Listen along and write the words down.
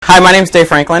Hi, my name is Dave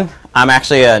Franklin. I'm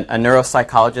actually a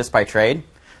neuropsychologist by trade.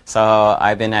 So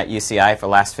I've been at UCI for the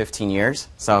last 15 years.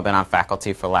 So I've been on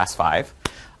faculty for the last 5.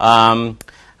 I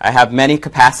have many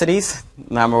capacities.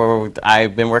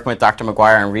 I've been working with Dr.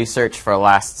 McGuire on research for the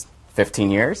last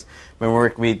 15 years.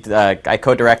 I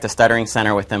co-direct the Stuttering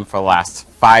Center with him for the last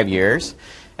 5 years.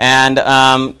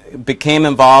 And became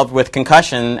involved with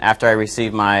concussion after I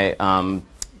received my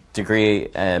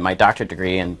my doctorate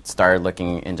degree, and started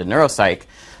looking into neuropsych.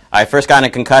 I first got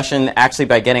into concussion actually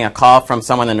by getting a call from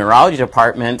someone in the neurology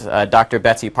department, Dr.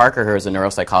 Betsy Parker, who is a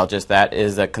neuropsychologist that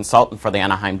is a consultant for the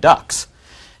Anaheim Ducks.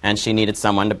 And she needed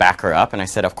someone to back her up, and I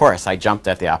said, of course. I jumped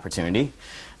at the opportunity.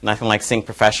 Nothing like seeing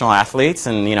professional athletes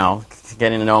and,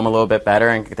 getting to know them a little bit better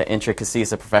and the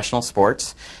intricacies of professional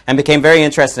sports. And became very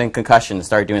interested in concussion.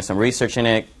 Started doing some research in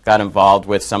it, got involved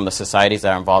with some of the societies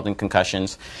that are involved in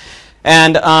concussions,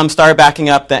 and started backing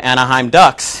up the Anaheim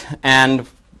Ducks. And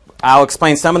I'll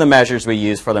explain some of the measures we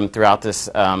use for them throughout this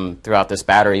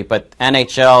battery. But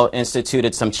NHL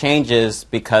instituted some changes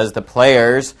because the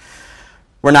players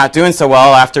were not doing so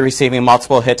well after receiving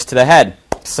multiple hits to the head.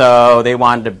 So they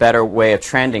wanted a better way of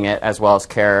trending it, as well as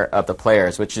care of the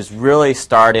players, which has really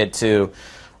started to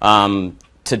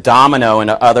domino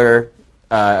into other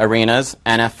arenas.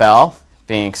 NFL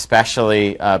being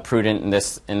especially prudent in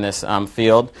this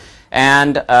field,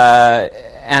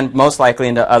 and most likely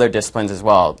into other disciplines as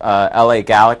well. LA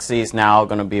Galaxy is now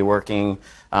going to be working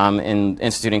in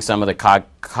instituting some of the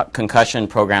concussion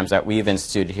programs that we've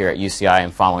instituted here at UCI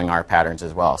and following our patterns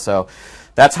as well. So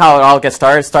that's how it all gets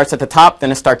started. It starts at the top,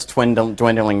 then it starts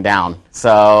dwindling down.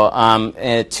 So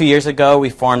 2 years ago, we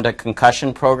formed a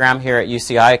concussion program here at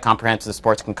UCI, a comprehensive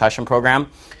sports concussion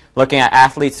program, looking at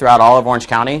athletes throughout all of Orange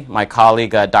County. My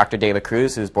colleague, Dr. David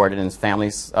Cruz, who's boarded in his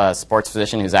family's sports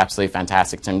physician, who's absolutely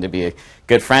fantastic, turned to be a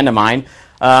good friend of mine.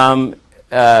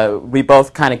 We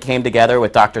both kind of came together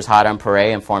with Drs. Hada and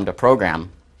Pare and formed a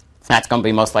program. That's going to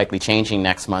be most likely changing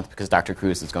next month because Dr.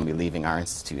 Cruz is going to be leaving our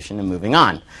institution and moving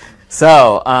on.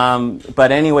 So,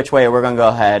 but any which way, we're going to go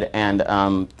ahead and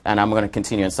I'm going to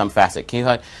continue in some facet.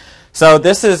 So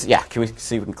this is, can we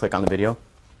see if we can click on the video?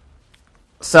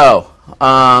 So,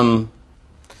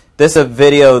 this is a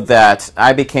video that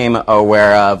I became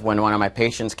aware of when one of my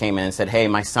patients came in and said, hey,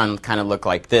 my son kind of looked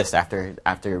like this after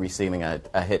receiving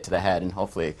a hit to the head, and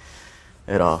hopefully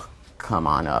it'll come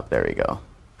on up. There we go.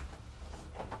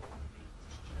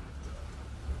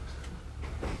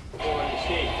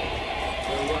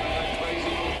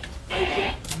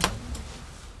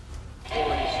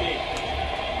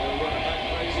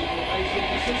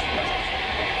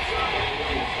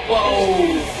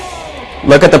 Whoa.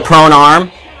 Look at the prone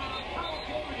arm.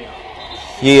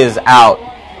 He is out.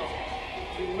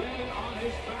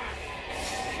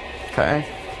 Okay.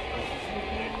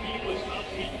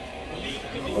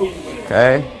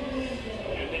 Okay.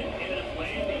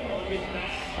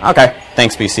 Okay.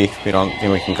 Thanks, BC.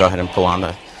 We can go ahead and pull on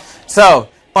the. So,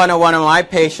 one of my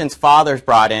patients' fathers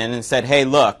brought in and said, hey,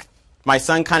 look, my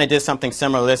son kind of did something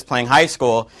similar to this playing high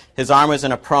school. His arm was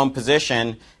in a prone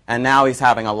position, and now he's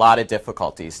having a lot of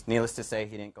difficulties. Needless to say,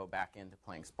 he didn't go back into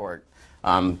playing sport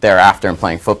thereafter and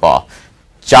playing football.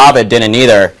 Javed didn't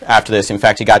either after this. In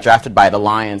fact, he got drafted by the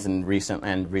Lions and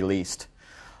released.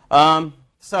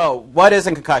 So what is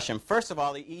a concussion? First of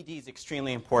all, the ED is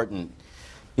extremely important.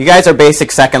 You guys are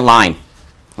basic second line.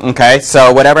 Okay,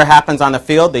 so whatever happens on the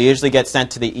field, they usually get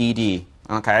sent to the ED.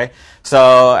 Okay,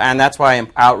 so and that's why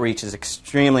outreach is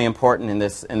extremely important in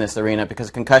this arena,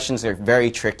 because concussions are very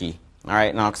tricky. All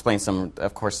right, and I'll explain some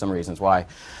reasons why.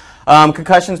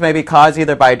 Concussions may be caused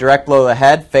either by a direct blow to the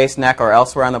head, face, neck, or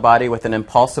elsewhere on the body with an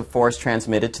impulsive force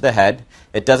transmitted to the head.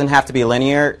 It doesn't have to be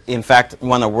linear. In fact,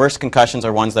 one of the worst concussions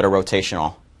are ones that are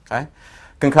rotational. Okay?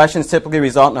 Concussions typically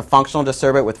result in a functional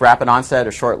disturbance with rapid onset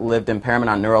or short-lived impairment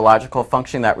on neurological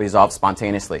function that resolves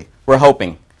spontaneously. We're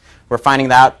hoping. We're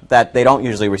finding out that they don't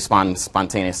usually respond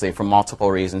spontaneously for multiple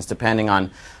reasons, depending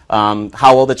on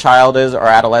how old the child is or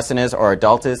adolescent is or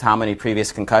adult is, how many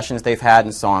previous concussions they've had,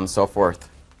 and so on and so forth.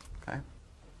 Okay.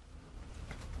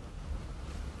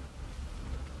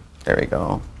 There we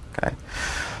go. Okay.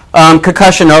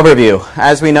 Concussion overview.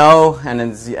 As we know, and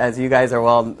as you guys are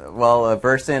well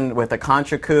versed in with the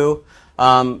contra coup,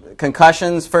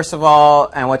 concussions, first of all,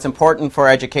 and what's important for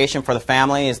education for the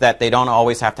family is that they don't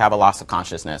always have to have a loss of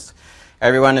consciousness.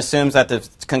 Everyone assumes that the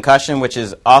concussion, which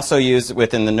is also used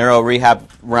within the neuro rehab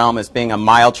realm as being a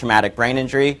mild traumatic brain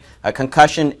injury, a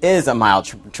concussion is a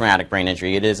mild traumatic brain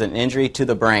injury. It is an injury to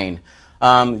the brain.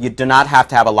 You do not have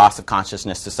to have a loss of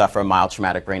consciousness to suffer a mild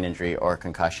traumatic brain injury or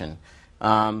concussion.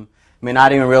 You may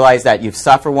not even realize that you've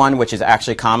suffered one, which is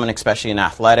actually common, especially in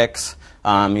athletics.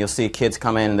 You'll see kids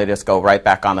come in and they just go right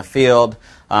back on the field.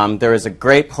 There was a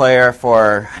great player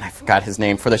for, and I forgot his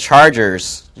name, for the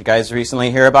Chargers. Did you guys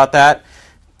recently hear about that?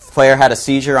 The player had a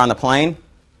seizure on the plane.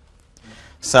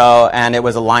 So, and it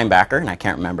was a linebacker, and I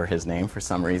can't remember his name for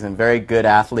some reason. Very good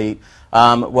athlete.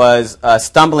 Was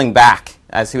stumbling back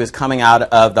as he was coming out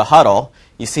of the huddle.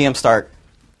 You see him start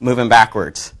moving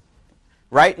backwards,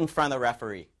 right in front of the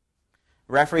referee.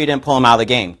 The referee didn't pull him out of the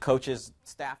game. Coaches,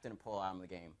 staff didn't pull him out of the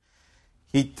game.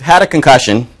 He had a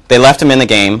concussion. They left him in the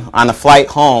game. On the flight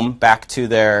home back to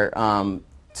their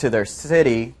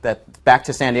city, back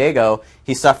to San Diego,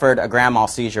 he suffered a grand mal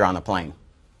seizure on the plane.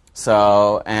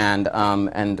 So, and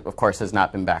of course has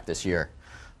not been back this year.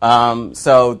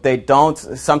 So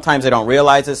sometimes they don't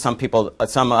realize it.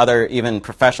 Some other even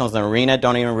professionals in the arena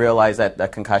don't even realize that a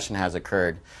concussion has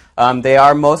occurred. They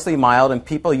are mostly mild, and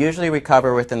people usually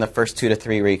recover within the first 2 to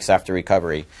 3 weeks after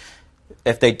recovery.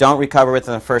 If they don't recover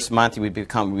within the first month, we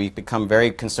become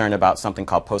very concerned about something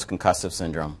called post-concussive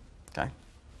syndrome. Okay.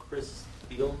 Chris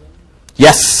Spielman?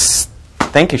 Yes.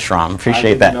 Thank you, Shram.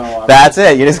 Appreciate that. That's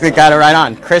it. You just got it right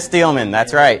on. Chris Steelman.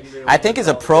 That's right. I think he's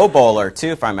a Pro Bowler too,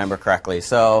 if I remember correctly.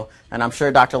 So, and I'm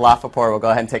sure Dr. Lafaport will go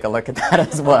ahead and take a look at that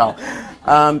as well.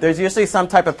 There's usually some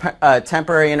type of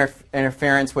temporary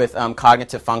interference with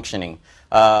cognitive functioning,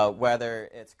 whether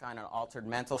it's kind of altered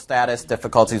mental status,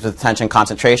 difficulties with attention,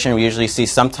 concentration. We usually see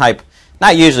some type,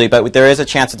 not usually, but there is a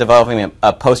chance of developing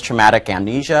a post-traumatic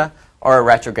amnesia or a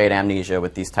retrograde amnesia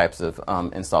with these types of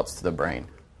insults to the brain.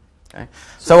 Okay.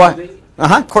 So,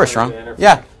 of course, Ron.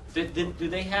 Yeah. Do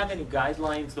they have any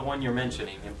guidelines, the one you're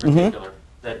mentioning in particular,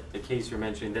 that the case you're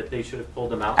mentioning, that they should have pulled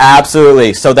them out?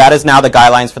 Absolutely. So that is now the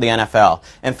guidelines for the NFL.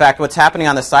 In fact, what's happening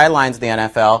on the sidelines of the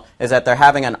NFL is that they're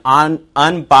having an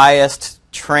unbiased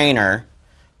trainer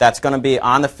that's going to be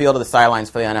on the field of the sidelines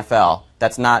for the NFL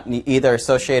that's not either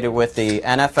associated with the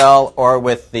NFL or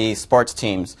with the sports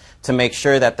teams to make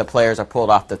sure that the players are pulled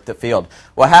off the field.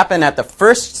 What happened at the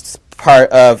first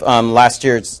part of last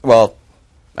year's, well,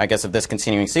 I guess of this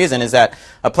continuing season, is that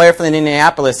a player from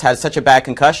Indianapolis had such a bad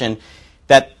concussion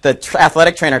that the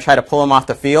athletic trainer tried to pull him off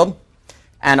the field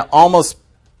and almost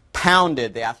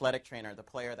pounded the athletic trainer, the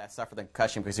player that suffered the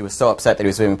concussion, because he was so upset that he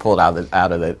was being pulled out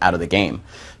of the game.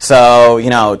 So, you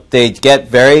know, they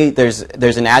get there's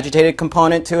an agitated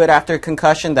component to it after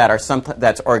concussion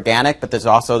that's organic, but there's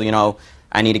also, you know,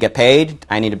 I need to get paid,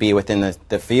 I need to be within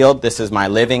the field, this is my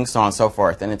living, so on and so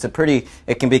forth. And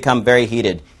it can become very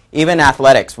heated. Even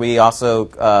athletics, we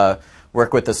also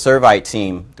work with the Servite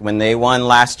team. When they won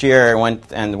last year and won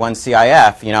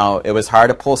CIF, you know, it was hard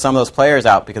to pull some of those players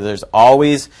out because there's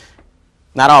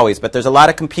not always, but there's a lot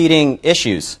of competing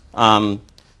issues.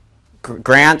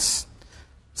 Grants,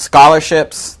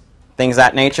 scholarships, things of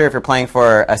that nature. If you're playing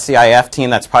for a CIF team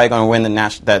that's probably going to win the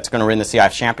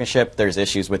CIF championship, there's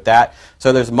issues with that.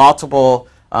 So there's multiple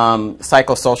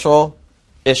psychosocial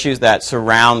issues that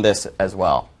surround this as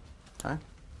well. Okay.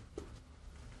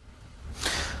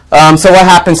 So what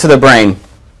happens to the brain?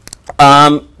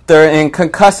 In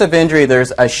concussive injury,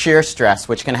 there's a shear stress,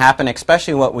 which can happen,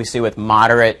 especially what we see with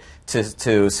moderate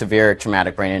to severe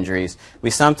traumatic brain injuries. We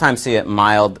sometimes see it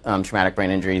mild traumatic brain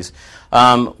injuries.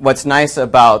 What's nice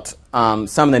about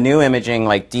some of the new imaging,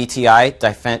 like DTI,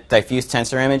 diffuse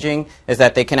tensor imaging, is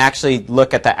that they can actually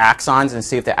look at the axons and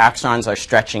see if the axons are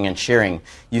stretching and shearing.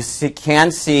 You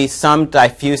can see some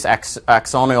diffuse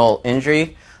axonal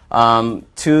injury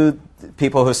to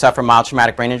people who suffer mild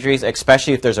traumatic brain injuries,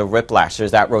 especially if there's a whiplash.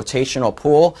 There's that rotational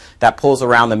pull that pulls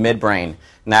around the midbrain,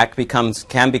 and that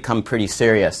can become pretty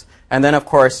serious. And then, of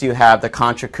course, you have the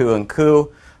contra-coup and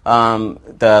coup,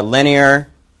 the linear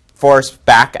force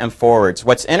back and forwards.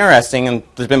 What's interesting, and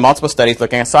there's been multiple studies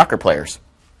looking at soccer players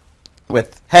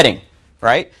with heading,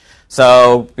 right?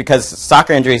 So, because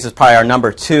soccer injuries is probably our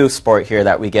number 2 sport here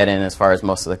that we get in as far as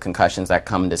most of the concussions that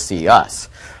come to see us.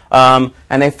 And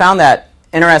they found that,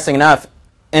 interesting enough,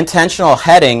 intentional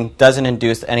heading doesn't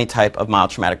induce any type of mild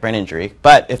traumatic brain injury.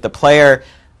 But if the player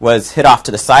was hit off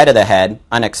to the side of the head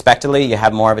unexpectedly, you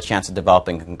have more of a chance of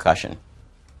developing a concussion.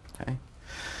 Okay.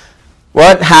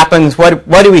 What happens? What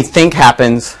do we think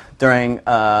happens during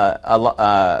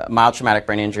a mild traumatic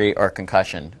brain injury or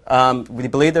concussion? We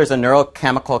believe there's a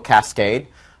neurochemical cascade.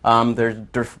 There's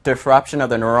disruption of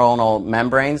the neuronal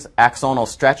membranes, axonal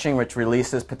stretching, which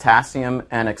releases potassium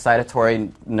and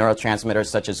excitatory neurotransmitters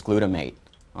such as glutamate,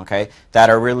 okay, that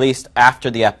are released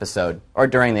after the episode or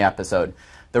during the episode.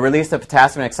 The release of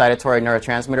potassium and excitatory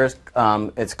neurotransmitters,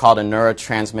 it's called a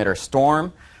neurotransmitter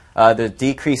storm. The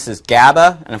decreases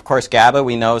GABA, and of course GABA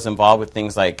we know is involved with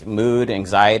things like mood,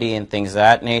 anxiety, and things of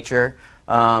that nature.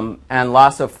 And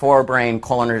loss of forebrain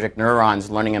cholinergic neurons,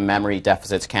 learning and memory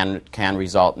deficits can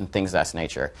result in things of that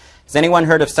nature. Has anyone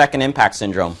heard of second impact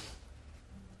syndrome?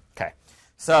 Okay.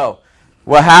 So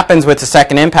what happens with the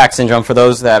second impact syndrome, for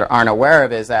those that aren't aware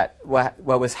of, is that what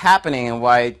was happening and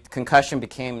why concussion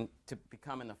became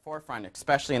in the forefront,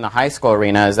 especially in the high school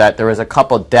arena, is that there was a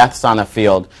couple deaths on the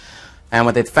field. And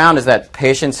what they found is that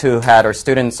patients who had, or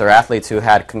students or athletes who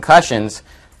had concussions,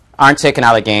 aren't taken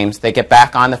out of games, they get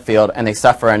back on the field, and they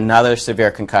suffer another severe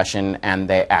concussion, and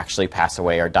they actually pass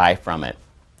away or die from it.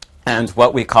 And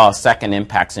what we call second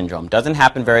impact syndrome. Doesn't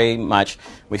happen very much.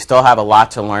 We still have a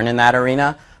lot to learn in that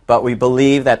arena, but we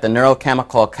believe that the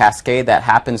neurochemical cascade that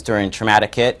happens during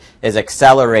traumatic hit is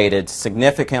accelerated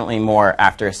significantly more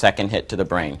after a second hit to the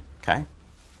brain. Okay?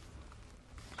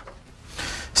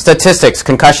 Statistics,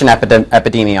 concussion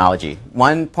epidemiology.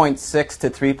 1.6 to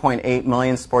 3.8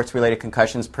 million sports-related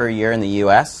concussions per year in the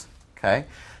U.S. Okay?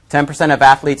 10% of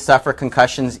athletes suffer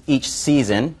concussions each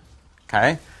season.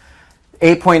 Okay?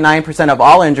 8.9% of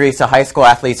all injuries to high school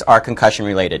athletes are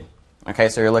concussion-related. Okay,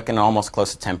 so you're looking almost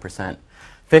close to 10%.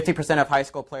 50% of high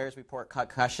school players report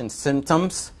concussion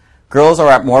symptoms. Girls are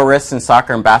at more risk in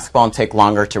soccer and basketball and take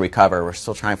longer to recover. We're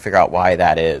still trying to figure out why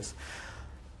that is.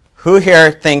 Who here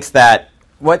thinks that,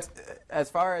 as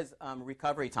far as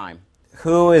recovery time,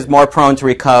 who is more prone to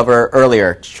recover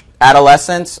earlier,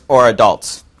 adolescents or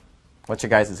adults? What's your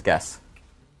guys' guess?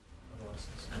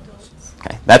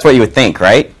 Okay, that's what you would think,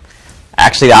 right?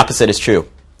 Actually, the opposite is true.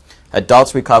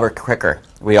 Adults recover quicker.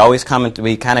 We always kind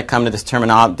of come to this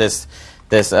terminology, this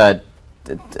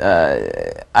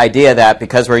idea that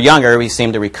because we're younger, we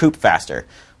seem to recoup faster.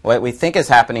 What we think is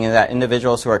happening is that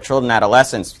individuals who are children and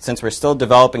adolescents, since we're still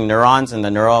developing neurons and the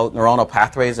neuronal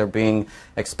pathways are being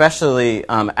especially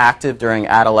active during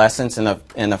adolescence in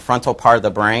the frontal part of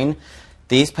the brain,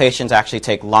 these patients actually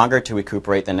take longer to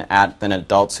recuperate than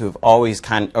adults who've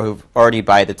already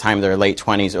by the time of their late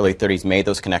 20s, early 30s made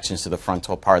those connections to the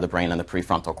frontal part of the brain and the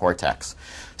prefrontal cortex.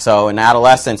 So in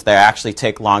adolescence, they actually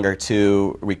take longer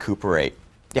to recuperate.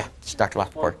 Yeah, Dr.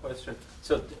 Lappaport. One question.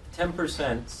 So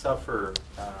 10% suffer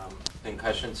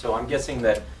concussion. So I'm guessing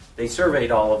that they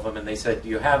surveyed all of them and they said, do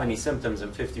you have any symptoms?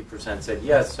 And 50% said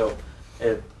yes. So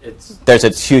there's a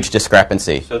huge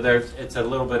discrepancy. So it's a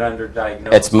little bit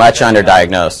underdiagnosed. It's much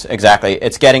underdiagnosed, exactly.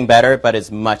 It's getting better, but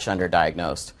it's much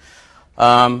underdiagnosed.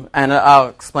 And I'll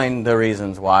explain the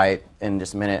reasons why in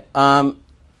just a minute. How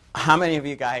many of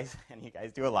you guys, and you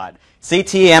guys do a lot,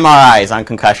 CT MRIs on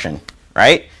concussion,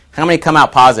 right? How many come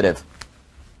out positive?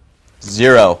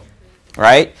 0,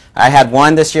 right? I had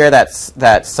one this year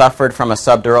that suffered from a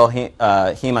subdural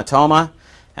hematoma.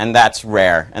 And that's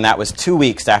rare. And that was 2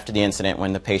 weeks after the incident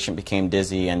when the patient became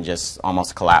dizzy and just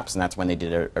almost collapsed. And that's when they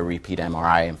did a repeat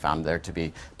MRI and found there to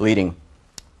be bleeding.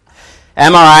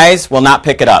 MRIs will not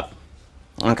pick it up.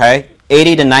 Okay?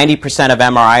 80 to 90% of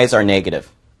MRIs are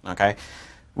negative. Okay?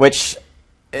 Which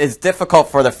is difficult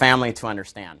for the family to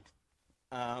understand.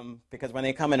 Because when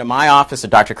they come into my office or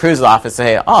Dr. Cruz's office,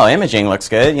 they say, oh, imaging looks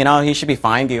good. You know, he should be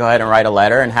fine. You go ahead and write a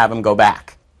letter and have him go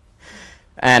back.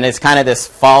 And it's kind of this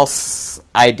false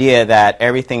idea that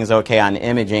everything's okay on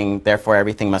imaging, therefore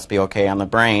everything must be okay on the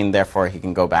brain, therefore he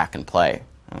can go back and play.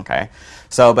 Okay?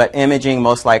 So, but imaging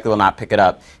most likely will not pick it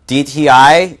up.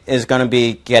 DTI is going to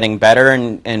be getting better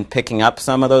in picking up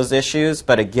some of those issues,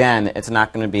 but again, it's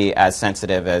not going to be as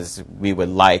sensitive as we would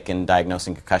like in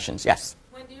diagnosing concussions. Yes?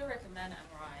 When do you recommend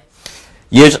MRIs?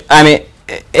 Usually, I mean,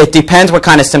 it depends what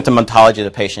kind of symptomatology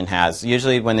the patient has.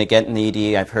 Usually when they get in the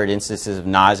ED, I've heard instances of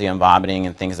nausea and vomiting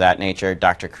and things of that nature.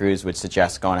 Dr. Cruz would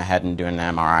suggest going ahead and doing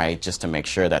an MRI just to make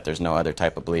sure that there's no other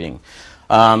type of bleeding.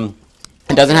 It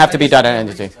doesn't have to be done at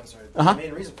anything. The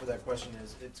main reason for that question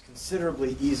is it's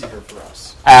considerably easier for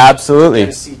us. Absolutely.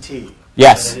 To get a CT.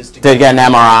 Yes, than it is to get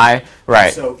an MRI.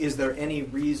 Right. So is there any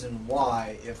reason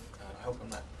why, I hope I'm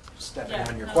not stepping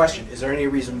on your question, is there any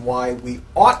reason why we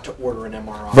ought to order an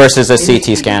MRI versus a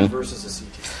CT scan? Versus a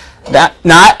CT scan?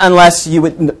 Not unless you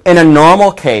would, in a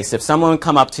normal case, if someone would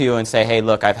come up to you and say, hey,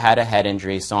 look, I've had a head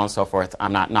injury, so on and so forth,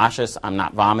 I'm not nauseous, I'm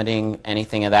not vomiting,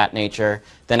 anything of that nature,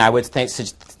 then I would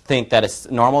think that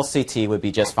a normal CT would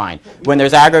be just fine. When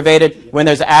there's aggravated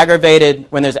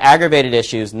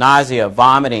issues, nausea,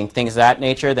 vomiting, things of that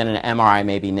nature, then an MRI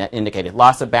may be indicated.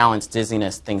 Loss of balance,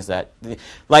 dizziness, things that,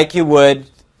 like you would,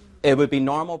 it would be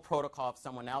normal protocol if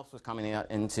someone else was coming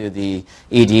into the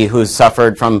ED who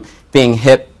suffered from being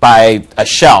hit by a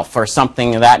shelf or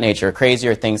something of that nature.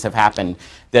 Crazier things have happened,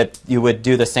 that you would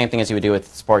do the same thing as you would do with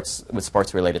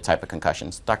sports-related type of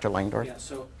concussions. Dr. Langdorf? Yeah,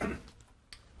 so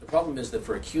the problem is that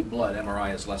for acute blood,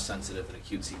 MRI is less sensitive than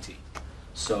acute CT.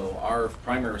 So our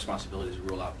primary responsibility is to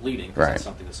rule out bleeding, because that's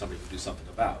something that somebody can do something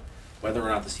about. Whether or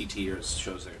not the CT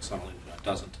shows that someone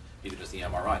doesn't, neither does the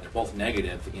MRI. They're both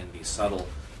negative in these subtle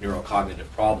neurocognitive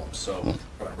problems. So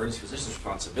from an emergency physician's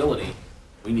responsibility,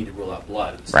 we need to rule out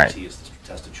blood, and the CT is the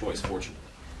test of choice, fortunately.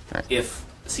 If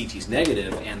the CT is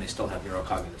negative and they still have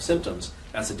neurocognitive symptoms,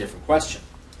 that's a different question.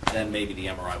 Then maybe the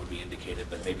MRI would be indicated,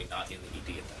 but maybe not in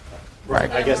the ED at that point.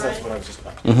 Right. I guess that's what I was just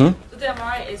about. But the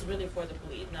MRI is really for the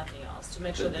bleed, nothing else, to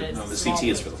make sure that it's No, the small CT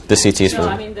is for the bleed. bleed. The CT is for No,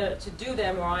 the I mean, to do the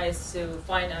MRI is to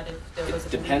find out if there was a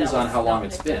It bleed depends that on was how long not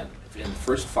it's picked been. up. In the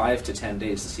first 5 to 10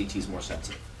 days, the CT is more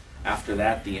sensitive. After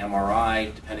that, the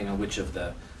MRI, depending on which of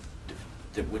the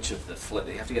they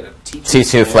have to get a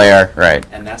T2 flare, right.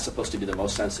 And that's supposed to be the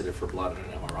most sensitive for blood in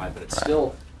an MRI, but it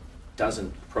still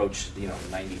doesn't approach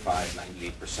 95,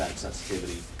 98%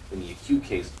 sensitivity in the acute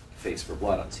phase for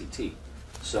blood on CT.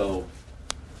 So,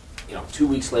 2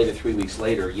 weeks later, 3 weeks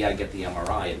later, get the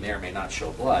MRI. It may or may not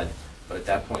show blood, but at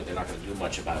that point, they're not going to do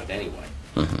much about it anyway.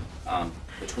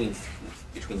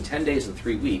 Between 10 days and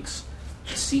 3 weeks,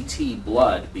 the CT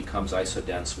blood becomes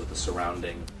isodense with the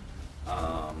surrounding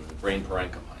brain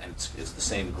parenchyma, and it's the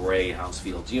same gray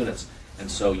Hounsfield units. And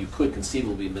so you could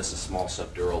conceivably miss a small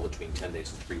subdural between 10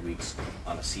 days and 3 weeks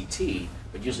on a CT,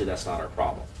 but usually that's not our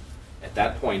problem. At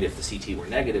that point, if the CT were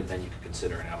negative, then you could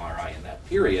consider an MRI in that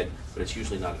period, but it's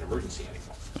usually not an emergency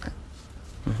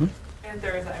anymore. And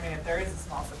if there is a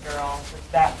small subdural, it's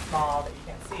that small that you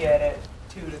can see it at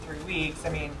 2 to 3 weeks,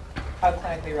 how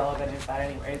clinically relevant is that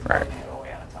anyways? It's going to go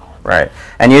away on its own. Right.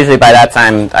 And usually by that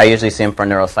time, I usually see them for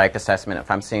neuropsych assessment.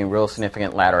 If I'm seeing real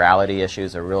significant laterality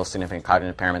issues or real significant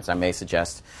cognitive impairments, I may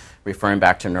suggest referring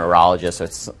back to a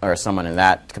neurologist or someone in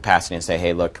that capacity and say,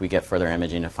 hey, look, can we get further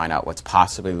imaging to find out what's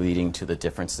possibly leading to the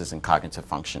differences in cognitive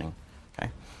functioning? Okay.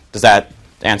 Does that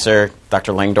answer,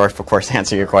 Dr. Langdorf, of course,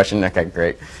 answer your question? Okay,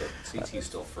 great. So CT is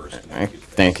still first.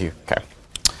 Thank you. Okay.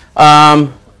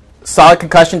 Solid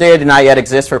concussion data do not yet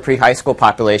exist for pre-high school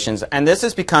populations, and this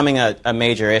is becoming a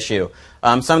major issue.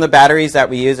 Some of the batteries that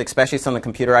we use, especially some of the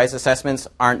computerized assessments,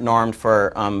 aren't normed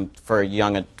for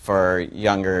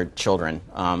younger children,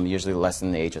 usually less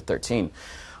than the age of 13.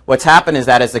 What's happened is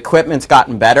that as the equipment's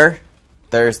gotten better,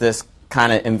 there's this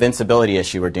kind of invincibility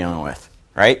issue we're dealing with,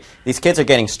 right? These kids are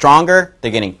getting stronger, they're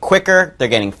getting quicker, they're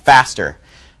getting faster.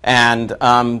 And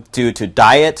due to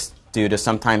diet, due to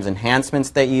sometimes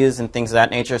enhancements they use and things of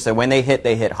that nature. So when they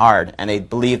hit hard, and they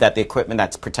believe that the equipment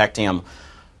that's protecting them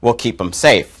will keep them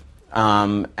safe.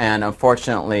 And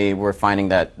unfortunately, we're finding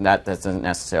that that doesn't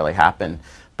necessarily happen.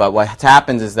 But what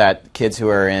happens is that kids who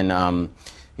are in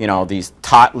these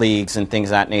tot leagues and things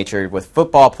of that nature with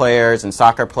football players and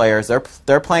soccer players,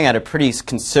 they're playing at a pretty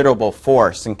considerable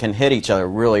force and can hit each other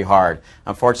really hard.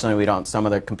 Unfortunately, some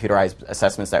of the computerized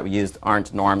assessments that we used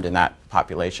aren't normed in that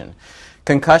population.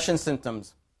 Concussion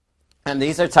symptoms, and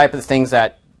these are type of things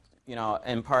that,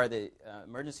 in part of the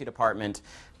emergency department,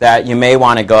 that you may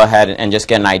want to go ahead and just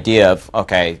get an idea of,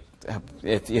 okay,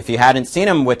 if you hadn't seen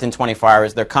them within 24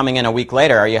 hours, they're coming in a week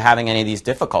later, are you having any of these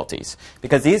difficulties?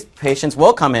 Because these patients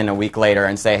will come in a week later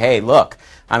and say, hey, look,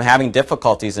 I'm having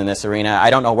difficulties in this arena, I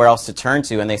don't know where else to turn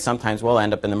to, and they sometimes will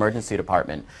end up in the emergency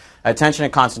department. Attention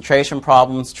and concentration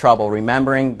problems, trouble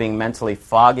remembering, being mentally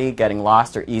foggy, getting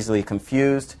lost or easily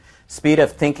confused. Speed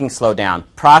of thinking slowed down.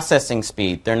 Processing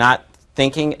speed. They're not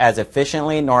thinking as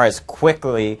efficiently nor as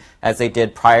quickly as they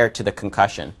did prior to the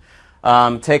concussion.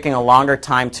 Taking a longer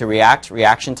time to react.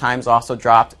 Reaction times also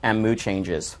dropped, and mood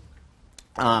changes.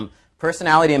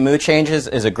 Personality and mood changes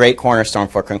is a great cornerstone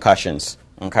for concussions.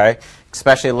 Okay,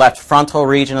 especially left frontal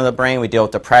region of the brain. We deal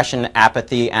with depression,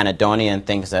 apathy, anhedonia, and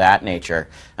things of that nature.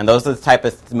 And those are the type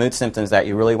of mood symptoms that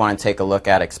you really want to take a look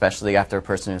at, especially after a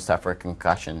person who suffered a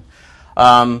concussion.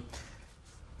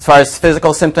 As far as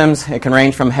physical symptoms, it can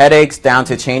range from headaches down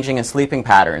to changing in sleeping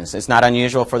patterns. It's not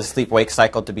unusual for the sleep-wake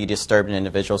cycle to be disturbed in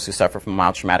individuals who suffer from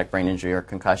mild traumatic brain injury or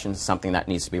concussion. It's something that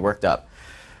needs to be worked up.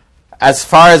 As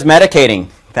far as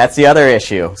medicating, that's the other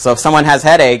issue. So if someone has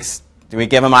headaches, do we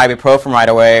give them ibuprofen right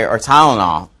away or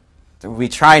Tylenol? We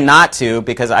try not to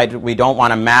because we don't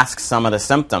want to mask some of the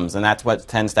symptoms, and that's what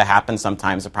tends to happen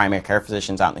sometimes. The primary care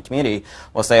physicians out in the community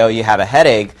will say, oh, you have a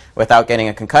headache, without getting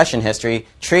a concussion history,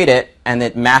 treat it, and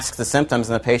it masks the symptoms,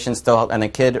 and the patient still, and the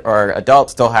kid or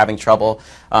adult still having trouble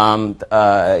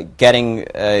getting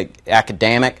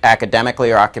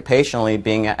academically or occupationally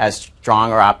being as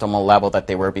strong or optimal level that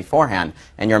they were beforehand,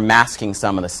 and you're masking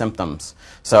some of the symptoms.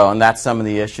 So, and that's some of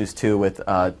the issues too with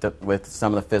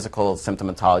some of the physical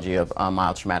symptomatology of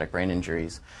mild traumatic brain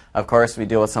injuries. Of course, we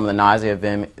deal with some of the nausea,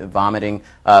 vomiting,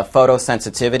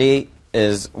 photosensitivity.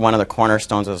 is one of the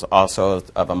cornerstones is also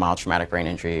of a mild traumatic brain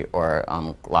injury or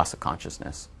loss of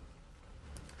consciousness.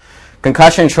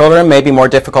 Concussion in children may be more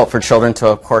difficult for children to,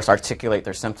 of course, articulate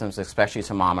their symptoms, especially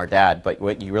to mom or dad, but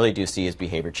what you really do see is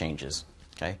behavior changes.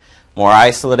 Okay? More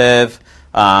isolative,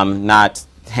 not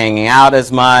hanging out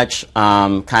as much,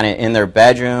 kind of in their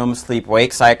bedroom,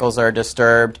 sleep-wake cycles are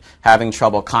disturbed, having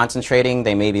trouble concentrating,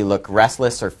 they maybe look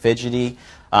restless or fidgety,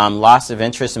 loss of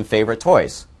interest in favorite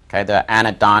toys. Okay, the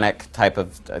anhedonic type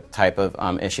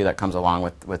of issue that comes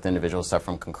along with individuals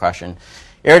suffering from concussion.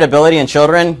 Irritability in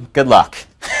children, good luck.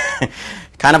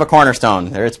 Kind of a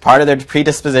cornerstone. It's part of their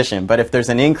predisposition, but if there's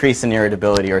an increase in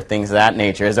irritability or things of that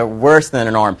nature, is it worse than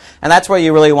the norm? And that's what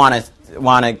you really want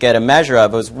to get a measure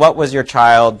of, is what was your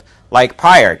child like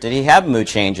prior? Did he have mood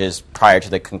changes prior to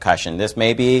the concussion? This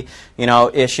may be,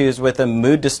 issues with a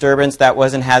mood disturbance that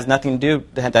has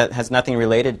nothing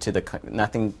related to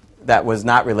that was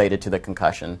not related to the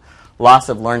concussion. Loss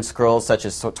of learned skills such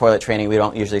as toilet training, we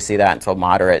don't usually see that until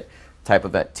moderate type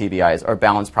of TBIs, or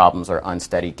balance problems or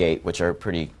unsteady gait, which are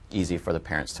pretty easy for the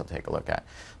parents to take a look at.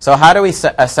 So how do we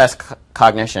assess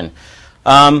cognition?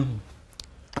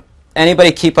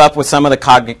 Anybody keep up with some of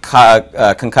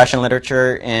the concussion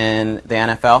literature in the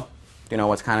NFL? Do you know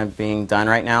what's kind of being done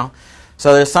right now?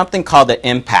 So there's something called the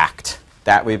impact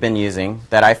that we've been using,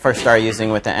 that I first started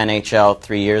using with the NHL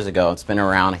 3 years ago. It's been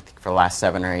around, I think, for the last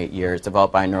 7 or 8 years,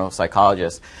 developed by a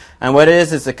neuropsychologist. And what it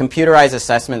is a computerized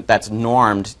assessment that's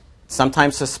normed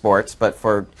sometimes to sports, but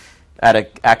at an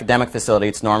academic facility,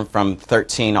 it's normed from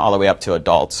 13 all the way up to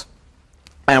adults.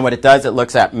 And what it does, it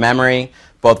looks at memory,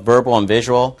 both verbal and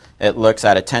visual. It looks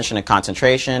at attention and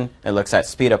concentration. It looks at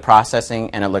speed of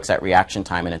processing, and it looks at reaction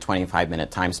time in a 25-minute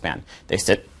time span. They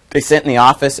sit in the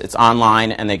office, it's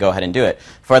online, and they go ahead and do it.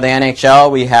 For the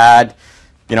NHL, we had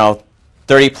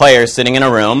 30 players sitting in a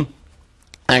room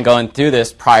and going through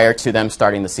this prior to them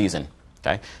starting the season.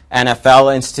 Okay?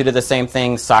 NFL instituted the same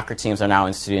thing. Soccer teams are now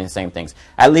instituting the same things.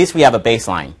 At least we have a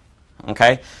baseline.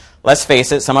 Okay? Let's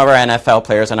face it, some of our NFL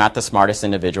players are not the smartest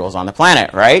individuals on the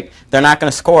planet, right? They're not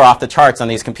going to score off the charts on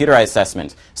these computerized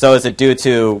assessments. So is it due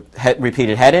to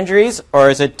repeated head injuries, or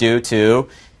is it due to,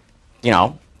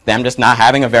 them just not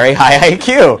having a very high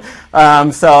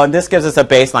IQ? So this gives us a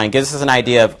baseline, gives us an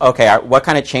idea of, okay, what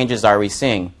kind of changes are we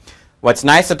seeing? What's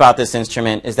nice about this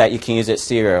instrument is that you can use it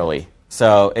serially.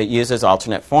 So it uses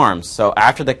alternate forms. So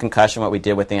after the concussion, what we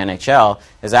did with the NHL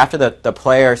is after the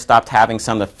player stopped having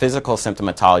some of the physical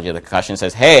symptomatology of the concussion,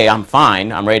 says, hey, I'm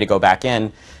fine, I'm ready to go back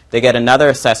in, they get another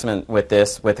assessment with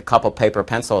this, with a couple paper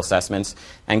pencil assessments,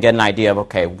 and get an idea of,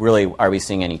 okay, really, are we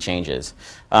seeing any changes?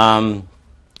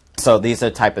 So these are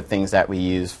the type of things that we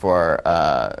use for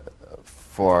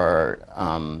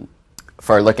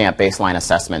looking at baseline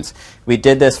assessments. We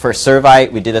did this for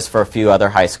Servite. We did this for a few other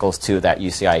high schools, too, that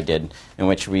UCI did, in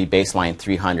which we baselined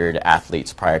 300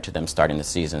 athletes prior to them starting the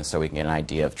season so we can get an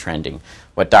idea of trending.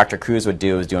 What Dr. Cruz would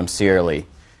do is do them serially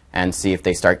and see if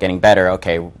they start getting better.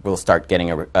 Okay, we'll start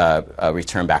getting a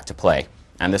return back to play.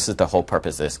 And this is the whole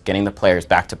purpose of this, getting the players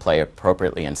back to play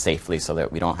appropriately and safely so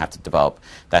that we don't have to develop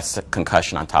that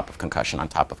concussion on top of concussion on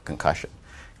top of concussion.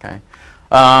 Okay?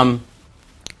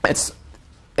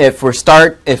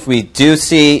 If we do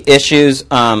see issues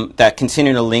that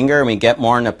continue to linger and we get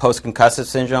more into post-concussive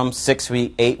syndrome,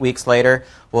 8 weeks later,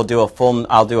 I'll do a full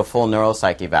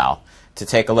neuropsych eval to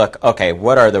take a look, okay,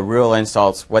 what are the real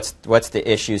insults, what's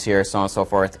the issues here, so on and so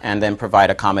forth, and then provide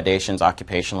accommodations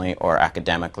occupationally or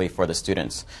academically for the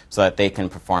students so that they can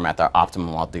perform at their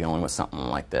optimum while dealing with something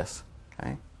like this.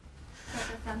 Okay?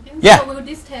 Dr. Frampton, yeah. So will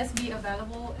this test be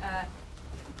available at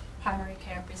primary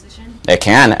care physician? They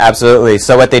can, absolutely.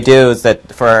 So what they do is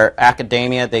that for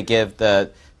academia, they give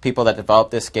the people that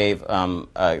developed this gave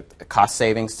cost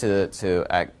savings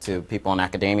to people in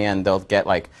academia, and they'll get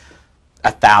like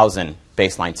 1,000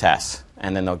 baseline tests,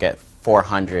 and then they'll get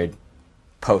 400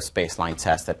 post-baseline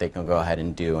tests that they can go ahead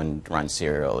and do and run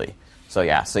serially. So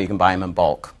yeah, so you can buy them in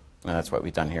bulk, and that's what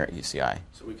we've done here at UCI.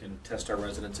 So we can test our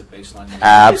residents at baseline.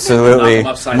 Absolutely.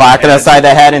 Mark it upside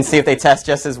the head and see if they test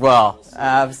just as well.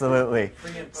 Absolutely.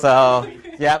 So,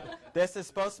 yep. This is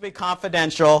supposed to be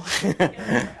confidential.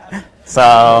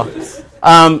 So,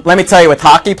 let me tell you, with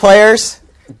hockey players,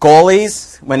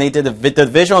 goalies, when they did the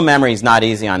visual memory is not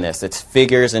easy on this. It's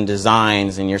figures and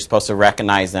designs, and you're supposed to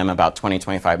recognize them about 20,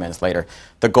 25 minutes later.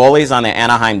 The goalies on the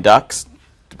Anaheim Ducks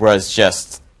was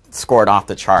just scored off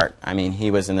the chart. I mean,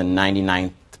 he was in the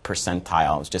 99th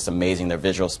percentile. It was just amazing, their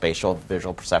visual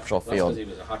perceptual field. He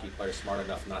was a hockey player smart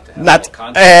enough not to have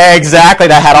contact. Exactly,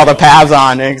 that had all the pads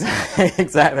on.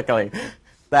 Exactly.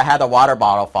 That had the water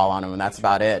bottle fall on him, and that's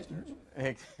about it.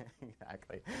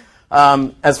 Exactly.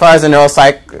 As far as the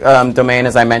neuropsych domain,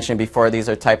 as I mentioned before, these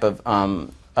are type of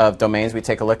domains we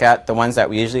take a look at. The ones that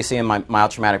we usually see in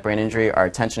mild traumatic brain injury are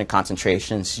attention and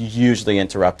concentration, usually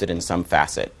interrupted in some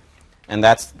facet. And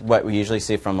that's what we usually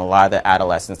see from a lot of the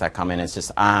adolescents that come in. It's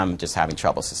just, I'm just having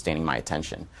trouble sustaining my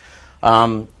attention.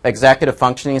 Executive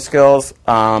functioning skills,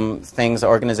 things,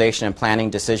 organization and planning,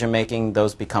 decision making,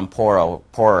 those become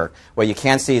poorer. What you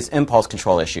can't see is impulse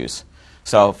control issues.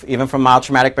 So even from mild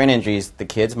traumatic brain injuries, the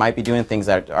kids might be doing things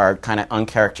that are kind of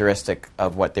uncharacteristic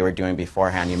of what they were doing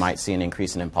beforehand. You might see an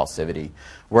increase in impulsivity.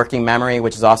 Working memory,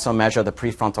 which is also a measure of the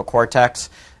prefrontal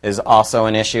cortex, is also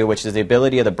an issue, which is the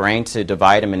ability of the brain to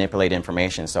divide and manipulate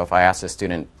information. So if I ask a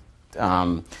student,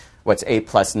 what's 8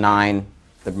 plus 9,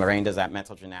 the brain does that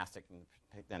mental gymnastic, and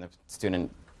then the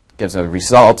student gives a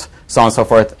result, so on and so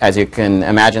forth. As you can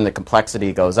imagine, the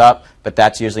complexity goes up, but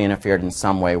that's usually interfered in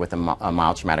some way with a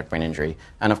mild traumatic brain injury.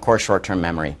 And of course, short-term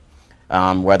memory.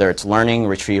 Whether it's learning,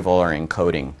 retrieval, or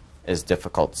encoding is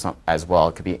difficult as well.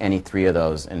 It could be any three of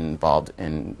those involved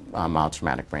in mild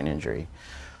traumatic brain injury.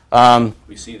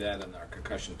 We see that in our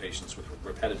concussion patients with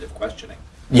repetitive questioning.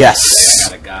 Yes.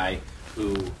 I had a guy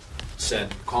who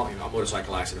said, call me, a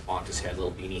motorcycle accident, bonked his head,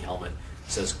 little beanie helmet,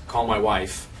 says, call my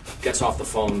wife, gets off the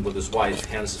phone with his wife,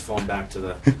 hands his phone back to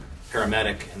the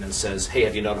paramedic, and then says, hey,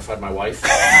 have you notified my wife?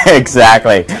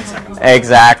 Exactly. 10 seconds later.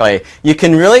 Exactly. You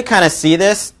can really kind of see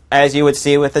this as you would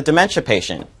see with a dementia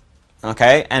patient.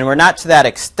 Okay? And we're not to that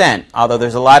extent, although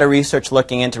there's a lot of research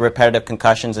looking into repetitive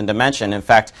concussions and dementia. In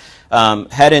fact,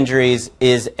 head injuries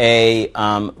is a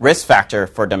risk factor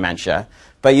for dementia.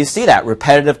 But you see that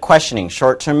repetitive questioning,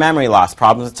 short-term memory loss,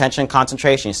 problems with attention and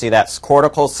concentration. You see that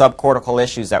cortical, subcortical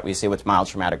issues that we see with mild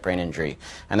traumatic brain injury.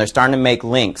 And they're starting to make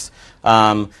links.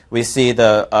 We see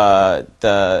the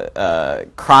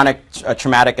chronic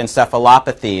traumatic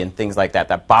encephalopathy and things like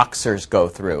that boxers go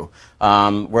through,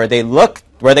 where they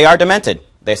are demented.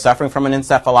 They're suffering from an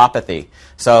encephalopathy.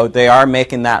 So they are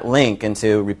making that link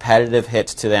into repetitive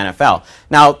hits to the NFL.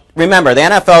 Now, remember, the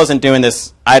NFL isn't doing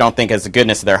this, I don't think, as the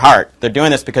goodness of their heart. They're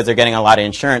doing this because they're getting a lot of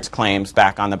insurance claims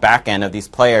back on the back end of these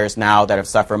players now that have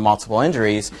suffered multiple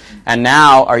injuries and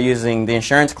now are using the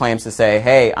insurance claims to say,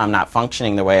 hey, I'm not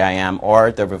functioning the way I am,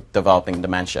 or they're developing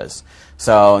dementias.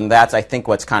 So and that's, I think,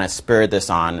 what's kind of spurred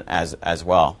this on as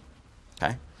well.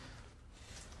 Okay?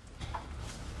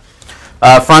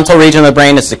 Frontal region of the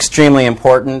brain is extremely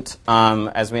important.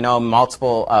 As we know,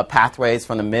 multiple pathways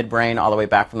from the midbrain all the way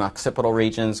back from the occipital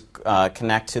regions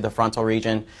connect to the frontal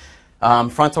region.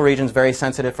 Frontal region is very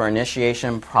sensitive for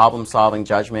initiation, problem-solving,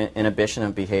 judgment, inhibition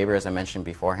of behavior, as I mentioned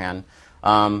beforehand.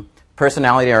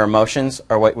 Personality or emotions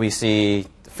are what we see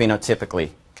phenotypically.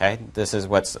 Okay? This is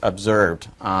what's observed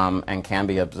and can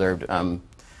be observed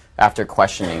after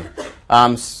questioning.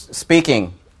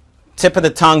 Speaking, tip of the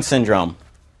tongue syndrome.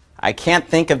 I can't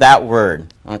think of that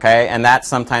word, okay? And that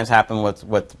sometimes happens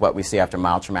with what we see after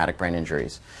mild traumatic brain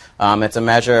injuries. It's a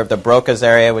measure of the Broca's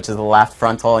area, which is the left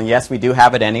frontal. And yes, we do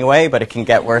have it anyway, but it can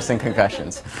get worse in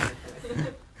concussions.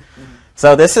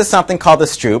 So this is something called the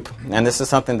Stroop, and this is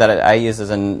something that I use as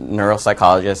a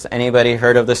neuropsychologist. Anybody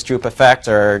heard of the Stroop effect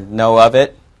or know of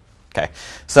it? Okay.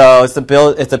 So it's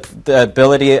the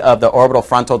ability of the orbital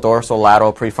frontal dorsal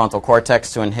lateral prefrontal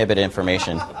cortex to inhibit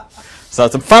information. So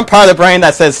it's the front part of the brain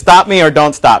that says stop me or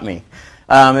don't stop me.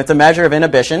 It's a measure of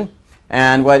inhibition.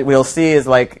 And what we'll see is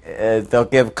like they'll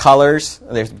give colors.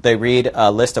 They read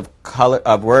a list of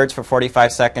words for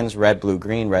 45 seconds, red, blue,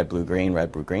 green, red, blue, green,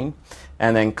 red, blue, green.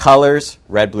 And then colors,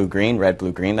 red, blue, green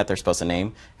that they're supposed to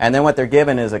name. And then what they're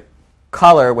given is a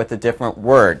color with a different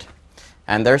word.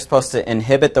 And they're supposed to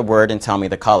inhibit the word and tell me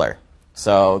the color.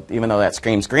 So even though that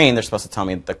screams green, they're supposed to tell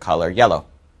me the color yellow.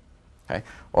 Okay?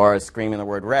 Or screaming the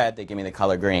word red, they give me the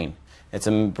color green. It's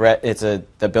the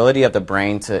ability of the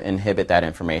brain to inhibit that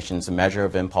information. It's a measure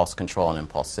of impulse control and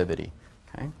impulsivity.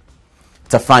 Okay?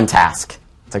 It's a fun task.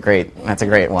 That's a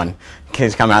great one.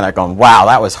 Kids come out there going, wow,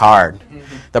 that was hard.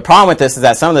 The problem with this is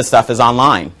that some of this stuff is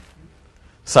online.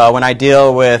 So when I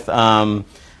deal with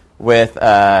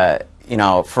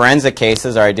forensic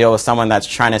cases, or I deal with someone that's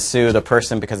trying to sue the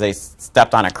person because they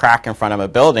stepped on a crack in front of a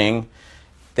building,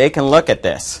 they can look at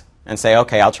this and say,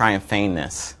 okay, I'll try and feign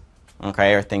this,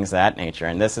 okay, or things of that nature.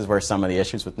 And this is where some of the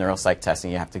issues with neuropsych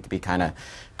testing, you have to be kind of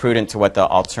prudent to what the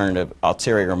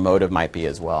ulterior motive might be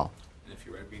as well. And if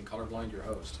you're being colorblind, you're a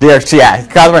host. Yeah,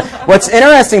 colorblind. What's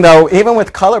interesting, though, even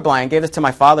with colorblind, I gave this to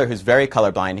my father who's very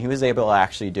colorblind. He was able to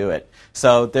actually do it.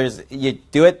 So you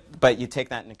do it, but you take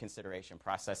that into consideration.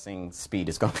 Processing speed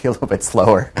is going to be a little bit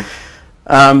slower.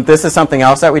 This is something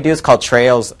else that we do. It's called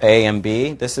trails A and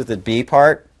B. This is the B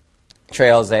part.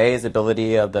 Trails A is the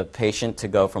ability of the patient to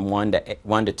go from 1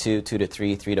 to 2, 2 to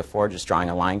 3, 3 to 4, just drawing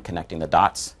a line, connecting the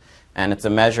dots. And it's a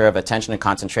measure of attention and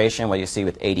concentration. What you see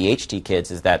with ADHD kids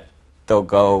is that they'll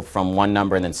go from one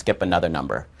number and then skip another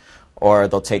number. Or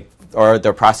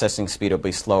their processing speed will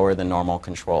be slower than normal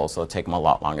control, so it'll take them a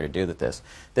lot longer to do this.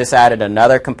 This added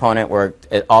another component where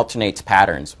it alternates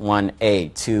patterns,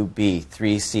 1A, 2B,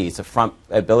 3C. It's the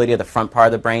ability of the front part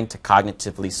of the brain to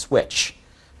cognitively switch,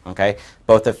 okay,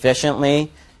 both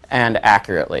efficiently and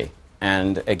accurately.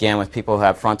 And again, with people who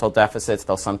have frontal deficits,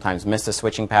 they'll sometimes miss the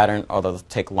switching pattern, or they'll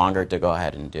take longer to go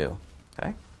ahead and do,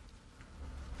 okay?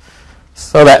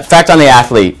 So that effect on the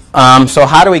athlete. So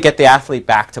how do we get the athlete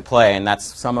back to play? And that's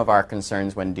some of our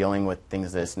concerns when dealing with things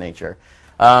of this nature.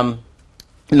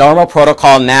 Normal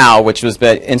protocol now, which was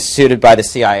instituted by the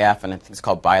CIF, and I think it's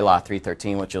called Bylaw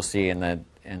 313, which you'll see in the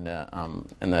end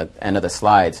of the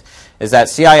slides, is that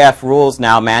CIF rules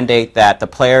now mandate that the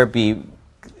player be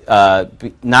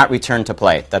not returned to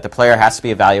play, that the player has to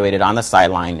be evaluated on the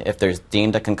sideline. If there's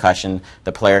deemed a concussion,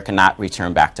 the player cannot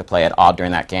return back to play at all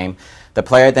during that game. The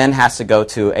player then has to go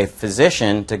to a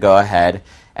physician to go ahead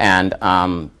and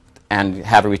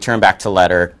have a return back to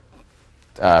letter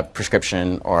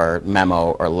prescription or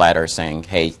memo or letter saying,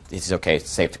 hey, it's okay, it's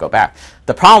safe to go back.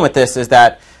 The problem with this is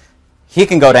that he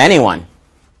can go to anyone.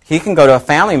 He can go to a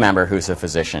family member who's a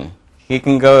physician. He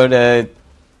can go to,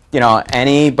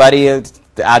 anybody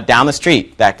down the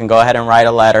street that can go ahead and write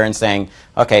a letter and saying,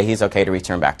 okay, he's okay to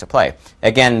return back to play.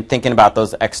 Again, thinking about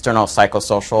those external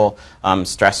psychosocial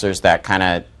stressors that kind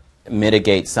of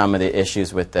mitigate some of the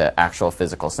issues with the actual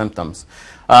physical symptoms.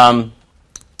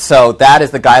 So that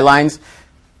is the guidelines.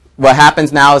 What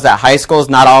happens now is that high schools,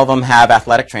 not all of them have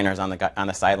athletic trainers on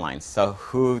the sidelines. So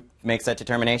who makes that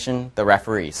determination? The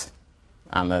referees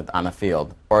on the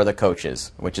field, or the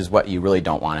coaches, which is what you really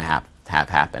don't want to have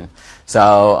happen.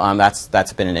 So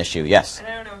that's been an issue. Yes. And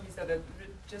I don't know if you said that,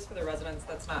 just for the residents,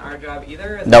 that's not our job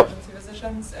either as nope. emergency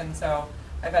physicians. And so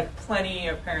I've had plenty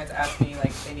of parents ask me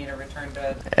like they need a return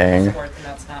to sports, and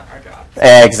that's not our job.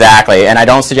 Exactly. And I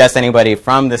don't suggest anybody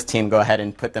from this team go ahead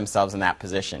and put themselves in that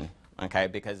position. Okay,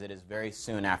 because it is very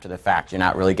soon after the fact. You're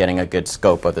not really getting a good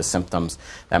scope of the symptoms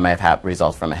that might have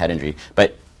resulted from a head injury.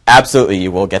 But absolutely,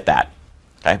 you will get that,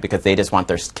 okay, because they just want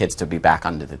their kids to be back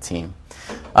onto the team.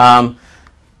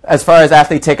 As far as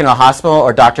athlete taken to the hospital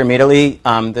or doctor immediately,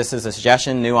 this is a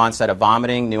suggestion: new onset of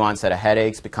vomiting, new onset of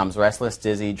headaches, becomes restless,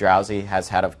 dizzy, drowsy, has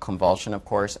had a convulsion, of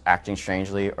course, acting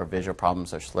strangely, or visual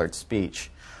problems or slurred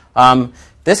speech.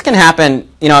 This can happen,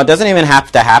 it doesn't even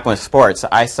have to happen with sports.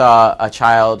 I saw a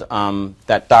child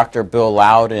that Dr. Bill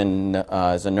Loudon,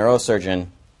 as a neurosurgeon,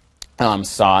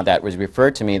 saw that was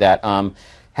referred to me that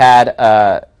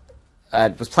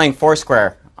was playing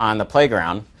foursquare on the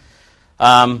playground,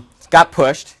 got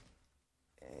pushed,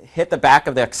 hit the back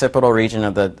of the occipital region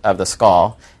of the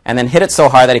skull, and then hit it so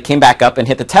hard that it came back up and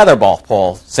hit the tetherball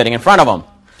pole sitting in front of him.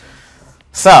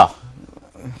 So,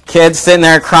 kids sitting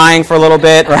there crying for a little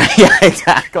bit, right? Yeah,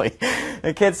 exactly.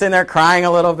 The kid's sitting there crying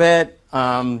a little bit.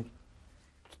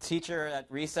 Teacher at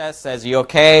recess says, "You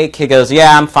okay?" Kid goes,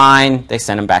 "Yeah, I'm fine." They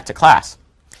send him back to class.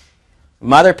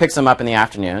 Mother picks him up in the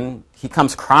afternoon. He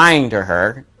comes crying to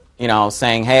her,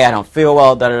 saying, "Hey, I don't feel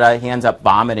well." Da da da. He ends up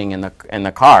vomiting in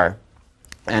the car,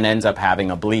 and ends up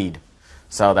having a bleed.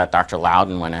 So that Dr.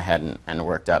 Loudon went ahead and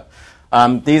worked up.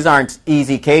 These aren't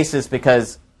easy cases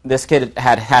because this kid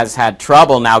has had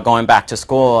trouble now going back to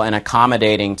school and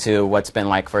accommodating to what's been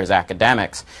like for his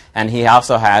academics. And he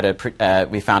also had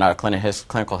we found out a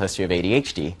clinical history of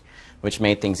ADHD, which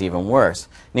made things even worse.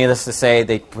 Needless to say,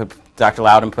 Dr.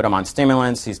 Loudon put him on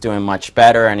stimulants. He's doing much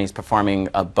better, and he's performing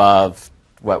above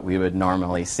what we would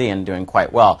normally see and doing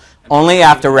quite well. Only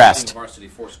after rest.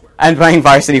 And playing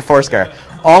varsity foursquare.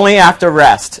 Only after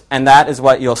rest. And that is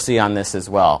what you'll see on this as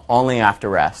well. Only after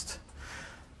rest.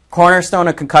 Cornerstone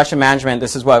of concussion management,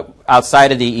 this is what,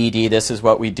 outside of the ED, this is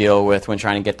what we deal with when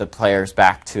trying to get the players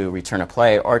back to return to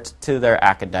play or to their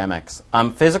academics.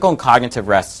 Physical and cognitive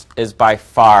rest is by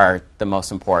far the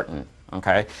most important,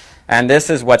 okay? And this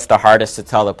is what's the hardest to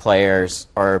tell the players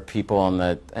or people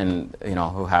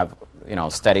who have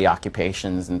steady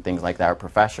occupations and things like that, or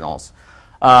professionals.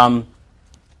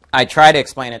 I try to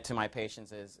explain it to my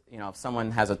patients is, if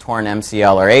someone has a torn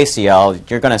MCL or ACL,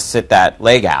 you're going to sit that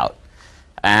leg out.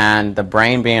 And the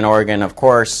brain being an organ, of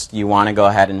course, you want to go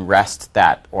ahead and rest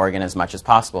that organ as much as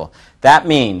possible. That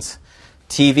means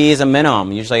TV is a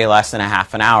minimum, usually less than a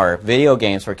half an hour. Video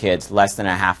games for kids, less than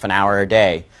a half an hour a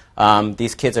day.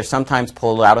 These kids are sometimes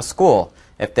pulled out of school.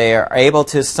 If they are able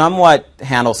to somewhat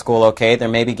handle school okay, they're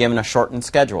maybe given a shortened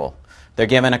schedule. They're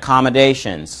given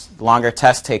accommodations, longer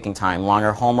test taking time,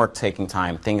 longer homework taking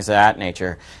time, things of that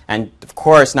nature. And of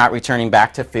course, not returning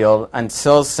back to field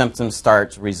until symptoms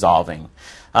start resolving.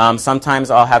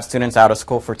 Sometimes I'll have students out of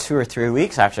school for 2 or 3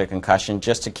 weeks after a concussion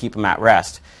just to keep them at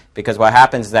rest. Because what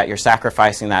happens is that you're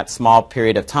sacrificing that small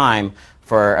period of time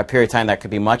for a period of time that could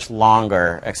be much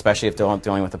longer, especially if they're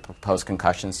dealing with a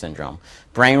post-concussion syndrome.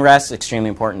 Brain rest, extremely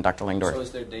important, Dr. Lingdorf. So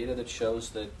is there data that shows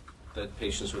that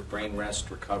patients with brain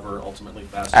rest recover ultimately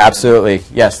faster? Absolutely,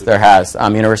 yes, there has.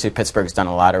 University of Pittsburgh's done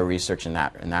a lot of research in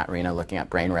that arena, looking at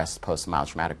brain rest post-mild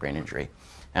traumatic brain injury,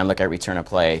 and look at return to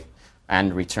play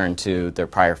and return to their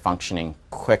prior functioning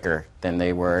quicker than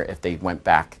they were if they went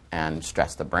back and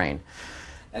stressed the brain.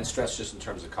 And stress just in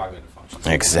terms of cognitive functions.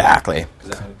 Exactly.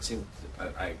 Because it seems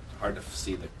hard to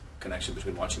see the connection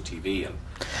between watching TV and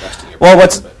resting your well,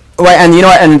 brain. And you know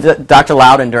what? And Dr.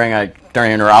 Loudon during a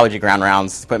neurology ground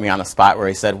rounds put me on the spot where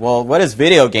he said, "Well, what does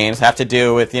video games have to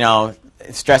do with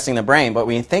stressing the brain?" But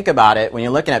when you think about it, when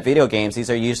you're looking at video games, these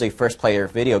are usually first-player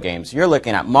video games. You're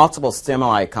looking at multiple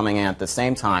stimuli coming in at the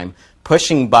same time,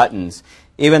 pushing buttons.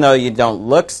 Even though you don't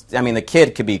look, the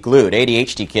kid could be glued.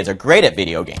 ADHD kids are great at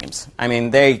video games.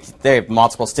 They have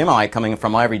multiple stimuli coming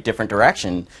from every different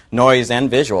direction, noise and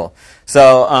visual.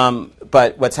 So,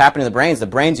 but what's happening to the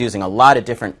brain's using a lot of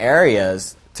different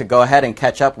areas to go ahead and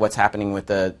catch up what's happening to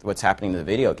the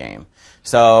video game.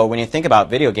 So when you think about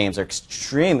video games, are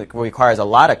requires a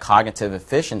lot of cognitive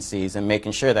efficiencies and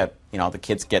making sure that the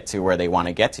kids get to where they want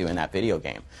to get to in that video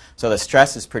game. So the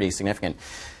stress is pretty significant.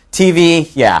 TV,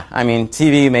 yeah.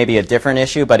 TV may be a different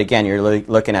issue, but again, you're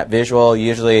looking at visual.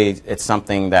 Usually it's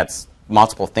something that's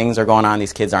multiple things are going on.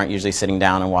 These kids aren't usually sitting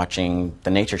down and watching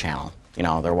the Nature Channel.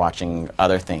 They're watching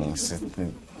other things.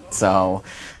 So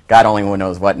God only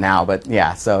knows what now, but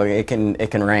yeah, so it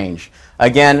can range.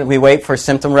 Again, we wait for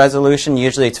symptom resolution.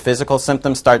 Usually it's physical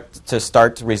symptoms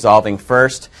start resolving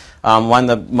first. One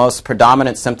of the most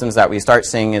predominant symptoms that we start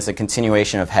seeing is a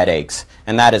continuation of headaches,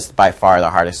 and that is by far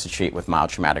the hardest to treat with mild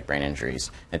traumatic brain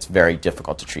injuries. It's very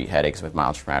difficult to treat headaches with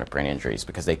mild traumatic brain injuries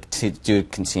because they do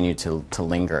continue to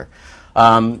linger.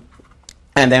 And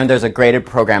then there's a graded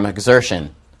program of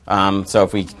exertion. So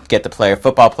if we get the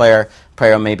football player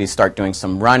will maybe start doing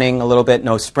some running a little bit,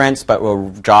 no sprints, but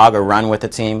will jog or run with the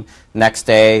team. Next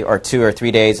day or 2 or 3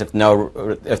 days, if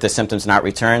the symptoms not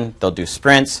return, they'll do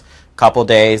sprints. Couple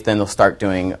days, then they'll start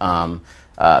doing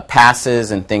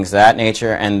passes and things of that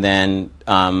nature, and then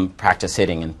practice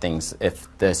hitting and things if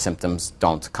the symptoms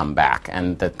don't come back.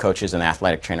 And the coaches and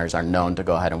athletic trainers are known to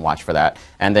go ahead and watch for that.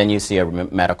 And then you see a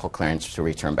medical clearance to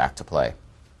return back to play.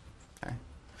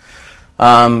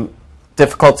 Okay.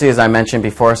 Difficulty, as I mentioned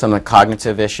before, some of the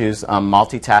cognitive issues.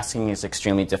 Multitasking is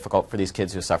extremely difficult for these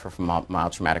kids who suffer from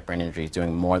mild traumatic brain injuries,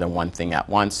 doing more than one thing at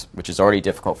once, which is already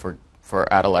difficult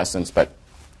for adolescents, but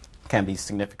can be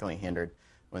significantly hindered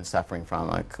when suffering from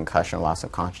a concussion or loss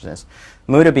of consciousness.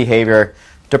 Mood and behavior.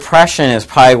 Depression is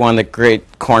probably one of the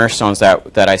great cornerstones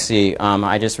that I see.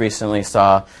 I just recently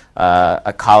saw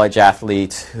a college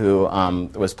athlete who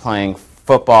was playing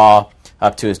football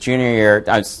up to his junior year.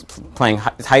 I was playing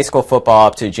high school football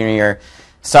up to junior year,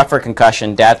 suffered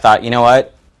concussion. Dad thought, you know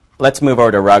what, let's move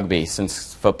over to rugby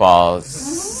since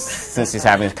he's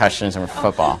having concussions from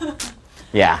football.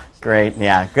 Yeah, great.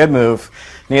 Yeah, good move.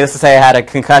 Needless to say, I had a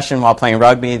concussion while playing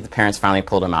rugby. The parents finally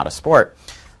pulled him out of sport.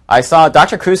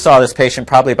 Dr. Cruz saw this patient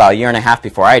probably about a year and a half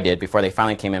before I did, before they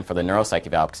finally came in for the neuropsych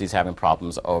eval because he's having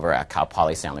problems over at Cal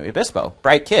Poly San Luis Obispo.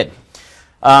 Bright kid.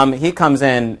 He comes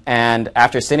in, and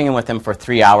after sitting in with him for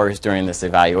 3 hours during this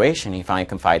evaluation, he finally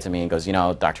confides in me and goes,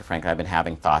 Dr. Frank, I've been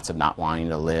having thoughts of not wanting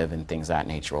to live and things of that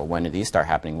nature. Well, when did these start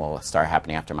happening? Well, it started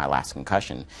happening after my last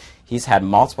concussion. He's had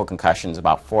multiple concussions,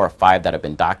 about 4 or 5 that have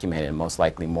been documented, and most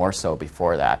likely more so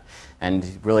before that,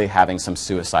 and really having some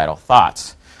suicidal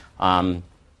thoughts.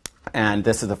 And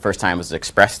this is the first time it was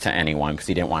expressed to anyone because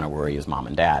he didn't want to worry his mom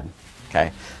and dad.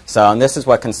 Okay? So, and this is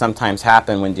what can sometimes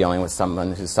happen when dealing with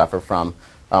someone who suffers from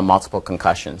multiple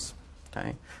concussions.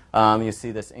 Okay? You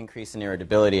see this increase in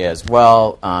irritability as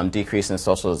well, decrease in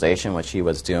socialization, which he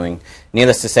was doing.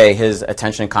 Needless to say, his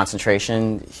attention and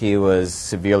concentration, he was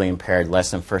severely impaired,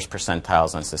 less than first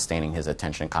percentiles on sustaining his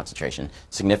attention and concentration.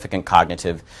 Significant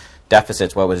cognitive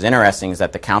deficits. What was interesting is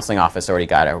that the counseling office already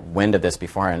got a wind of this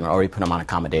before and already put him on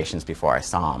accommodations before I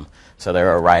saw him. So they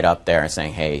were right up there and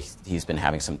saying, hey, he's been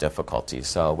having some difficulties,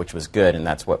 so, which was good, and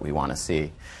that's what we want to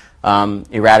see.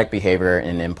 Erratic behavior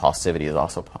and impulsivity is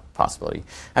also a possibility.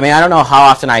 I don't know how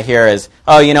often I hear is,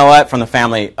 oh, you know what, from the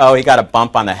family, oh, he got a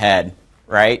bump on the head,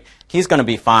 right? He's going to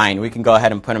be fine. We can go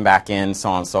ahead and put him back in, so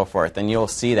on and so forth. And you'll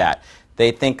see that.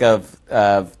 they think of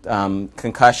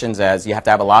concussions as you have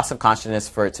to have a loss of consciousness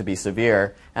for it to be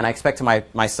severe. And I expect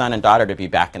my son and daughter to be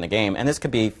back in the game. And this could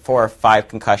be 4 or 5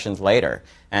 concussions later.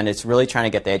 And it's really trying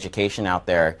to get the education out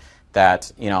there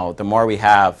that, the more we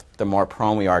have, the more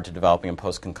prone we are to developing a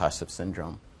post-concussive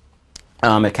syndrome.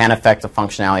 It can affect the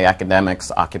functionality,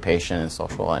 academics, occupation, and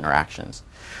social interactions.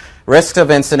 Risks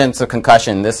of incidence of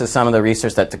concussion. This is some of the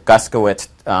research that Guskowitz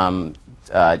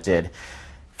did.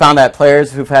 Found that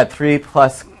players who've had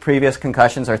 3+ previous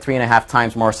concussions are 3.5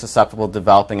 times more susceptible to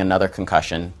developing another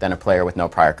concussion than a player with no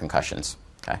prior concussions.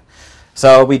 Okay.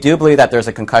 So we do believe that there's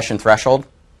a concussion threshold.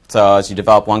 So as you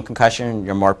develop one concussion,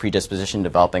 you're more predispositioned to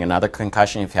developing another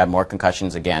concussion. If you have more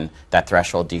concussions, again, that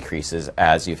threshold decreases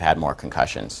as you've had more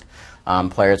concussions.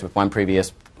 Players with 1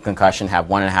 previous concussion have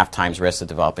 1.5 times risk of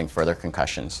developing further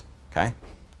concussions. Okay.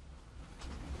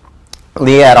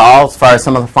 Lee et al., as far as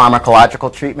some of the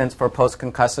pharmacological treatments for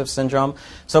post-concussive syndrome.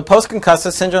 So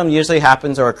post-concussive syndrome usually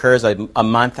happens or occurs a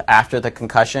month after the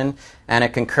concussion, and it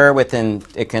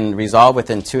can resolve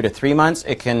within 2 to 3 months.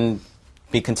 It can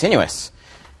be continuous.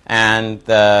 And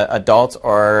the adults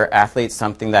or athletes,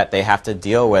 something that they have to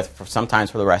deal with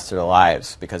sometimes for the rest of their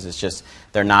lives, because it's just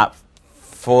they're not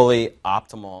fully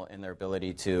optimal in their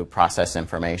ability to process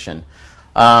information.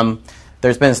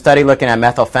 There's been a study looking at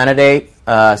methylphenidate,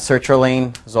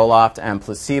 sertraline, Zoloft, and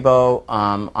placebo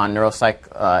on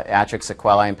neuropsychiatric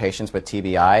sequelae in patients with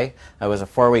TBI. It was a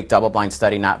 4-week double-blind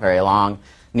study, not very long.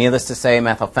 Needless to say,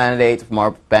 methylphenidate is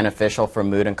more beneficial for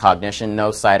mood and cognition.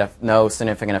 No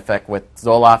significant effect with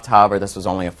Zoloft. However, this was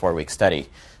only a 4-week study.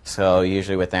 So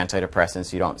usually with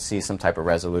antidepressants, you don't see some type of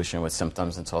resolution with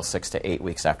symptoms until 6 to 8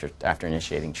 weeks after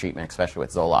initiating treatment, especially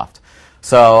with Zoloft.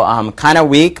 So kind of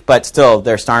weak, but still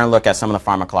they're starting to look at some of the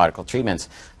pharmacological treatments.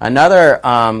 Another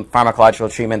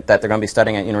pharmacological treatment that they're going to be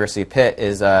studying at University of Pitt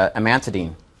is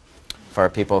amantadine for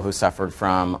people who suffered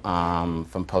from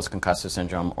post-concussive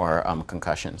syndrome or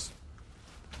concussions.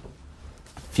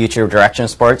 Future direction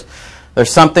of sports.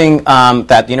 There's something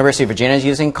that the University of Virginia is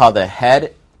using called the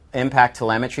Head Impact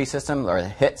Telemetry System, or the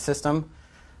HIT system.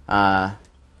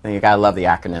 You gotta love the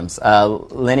acronyms.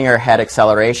 Linear head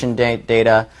acceleration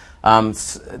data.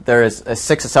 There's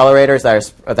 6 accelerators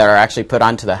that are actually put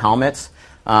onto the helmets,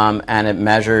 and it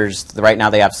measures. Right now,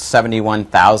 they have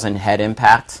 71,000 head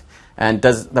impact. And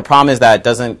the problem is that it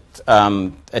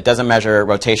doesn't measure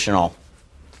rotational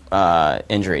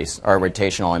injuries or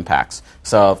rotational impacts.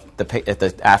 So if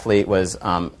the athlete was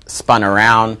spun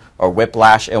around or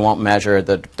whiplash, it won't measure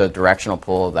the directional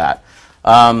pull of that.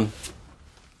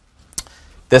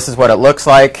 This is what it looks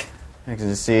like. You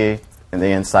can see in the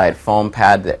inside foam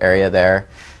pad, the area there.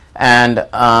 And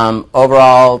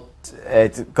overall,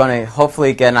 it's going to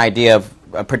hopefully get an idea of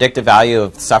a predictive value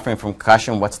of suffering from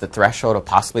concussion. What's the threshold of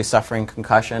possibly suffering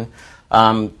concussion?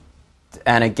 And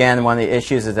again, one of the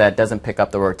issues is that it doesn't pick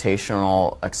up the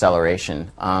rotational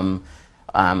acceleration.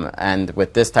 And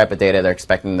with this type of data, they're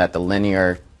expecting that the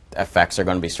linear effects are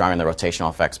going to be stronger than the rotational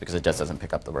effects because it just doesn't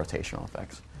pick up the rotational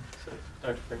effects. So,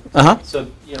 Dr. Craig, Uh-huh. So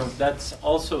that's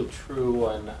also true,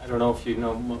 and I don't know if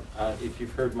if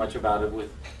you've heard much about it with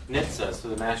NHTSA. So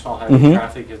the National Highway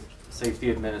Traffic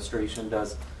Safety Administration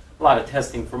does a lot of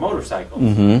testing for motorcycles.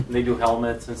 And they do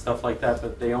helmets and stuff like that,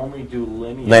 but they only do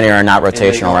linear. Linear and not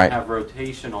rotational, right? They don't have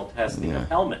rotational testing of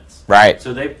helmets. Right.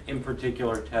 So they, in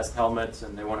particular, test helmets,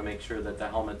 and they want to make sure that the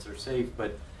helmets are safe.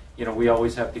 But we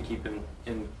always have to keep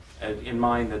in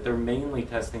mind that they're mainly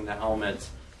testing the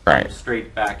helmets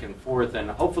straight back and forth,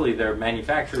 and hopefully their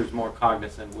manufacturer's more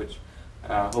cognizant, which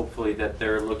hopefully that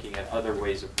they're looking at other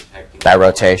ways of protecting that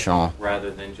rotational rather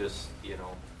than just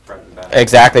front and back.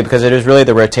 Exactly, because it is really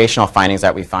the rotational findings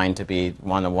that we find to be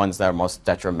one of the ones that are most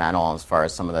detrimental as far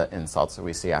as some of the insults that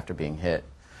we see after being hit.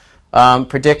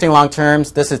 Predicting long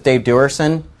terms. This is Dave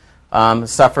Dewerson.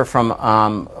 Suffer from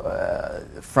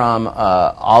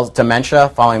all dementia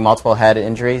following multiple head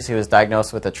injuries. He was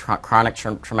diagnosed with a chronic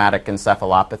traumatic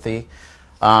encephalopathy.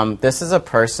 This is a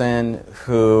person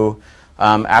who,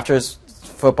 after his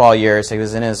football years, he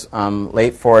was in his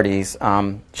late 40s,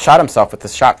 shot himself with a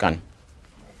shotgun.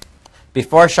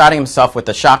 Before shooting himself with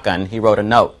the shotgun, he wrote a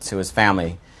note to his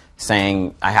family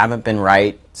saying, "I haven't been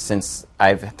right since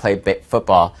I've played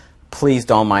football. Please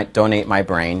donate my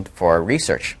brain for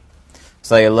research."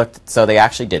 So they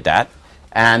actually did that,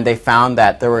 and they found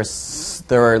that there were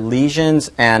lesions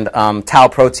and tau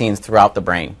proteins throughout the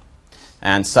brain,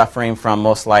 and suffering from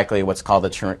most likely what's called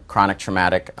the chronic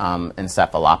traumatic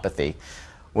encephalopathy,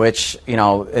 which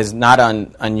is not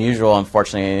unusual,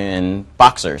 unfortunately, in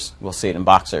boxers. We'll see it in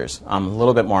boxers. A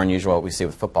little bit more unusual what we see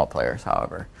with football players,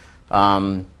 however.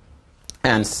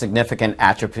 and significant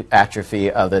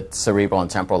atrophy of the cerebral and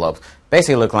temporal lobes,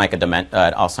 basically looking like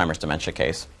Alzheimer's dementia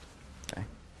case.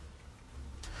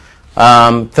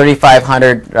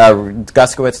 3,500,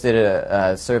 Guskowitz did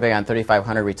a survey on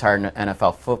 3,500 retired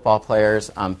NFL football players.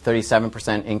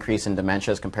 37% increase in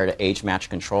dementias compared to age-matched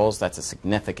controls. That's a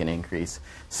significant increase.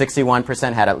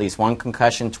 61% had at least one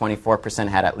concussion. 24%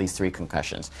 had at least 3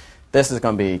 concussions. This is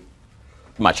going to be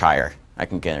much higher, I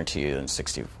can guarantee you, than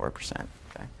 64%.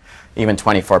 Okay? Even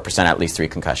 24% at least 3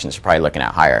 concussions. You're probably looking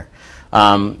at higher.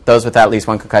 Those with at least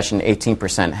one concussion,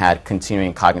 18% had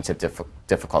continuing cognitive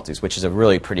difficulties, which is a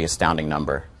really pretty astounding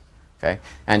number. Okay?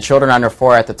 And children under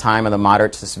 4 at the time of the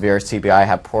moderate to severe TBI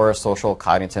have poorer social,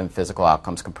 cognitive, and physical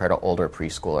outcomes compared to older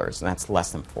preschoolers, and that's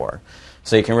less than 4.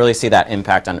 So you can really see that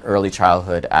impact on early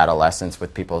childhood, adolescence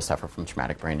with people who suffer from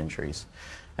traumatic brain injuries.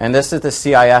 And this is the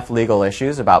CIF legal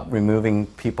issues about removing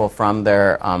people from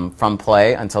their from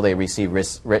play until they receive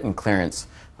written clearance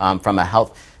from a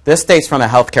health. This states from a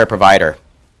healthcare provider.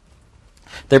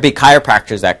 There'd be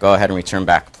chiropractors that go ahead and return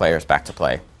players back to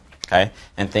play, okay,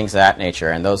 and things of that nature.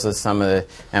 And those are some of the.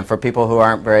 And for people who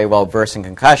aren't very well versed in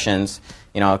concussions,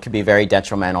 it could be very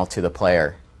detrimental to the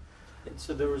player.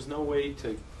 So there was no way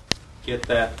to get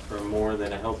that from more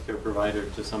than a healthcare provider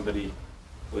to somebody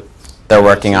with. They're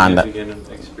working on that.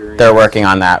 Experience. They're working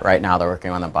on that right now. They're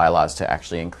working on the bylaws to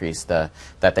actually increase that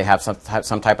they have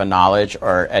some type of knowledge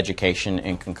or education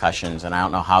in concussions. And I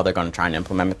don't know how they're going to try and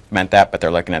implement that, but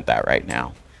they're looking at that right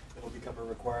now. It'll become a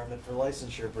requirement for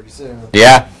licensure pretty soon.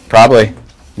 Yeah, probably.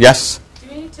 Yes. Do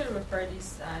we need to refer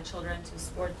these children to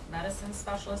sport medicine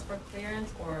specialists for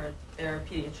clearance, or their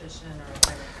pediatrician or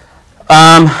primary care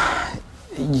doctor?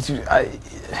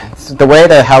 The way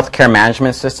the healthcare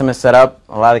management system is set up,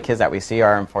 a lot of the kids that we see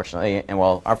are unfortunately in the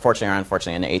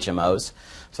HMOs.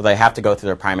 So they have to go through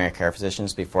their primary care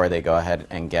physicians before they go ahead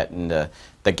and get into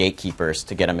the gatekeepers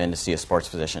to get them in to see a sports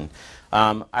physician.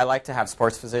 I like to have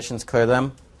sports physicians clear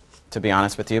them, to be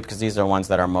honest with you, because these are the ones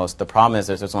that are most. The problem is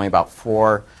there's only about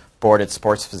 4 boarded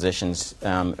sports physicians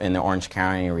in the Orange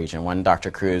County region. One, Dr.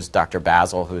 Cruz, Dr.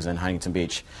 Basil, who's in Huntington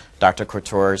Beach, Dr.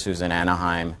 Coutures, who's in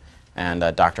Anaheim, and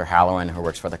Dr. Halloran, who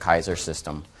works for the Kaiser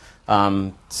system.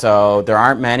 So there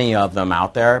aren't many of them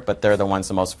out there, but they're the ones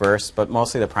the most versed. But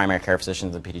mostly the primary care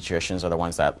physicians and pediatricians are the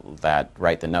ones that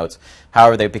write the notes.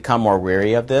 However, they've become more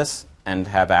weary of this and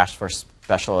have asked for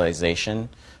specialization,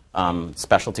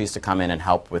 specialties to come in and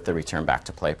help with the return back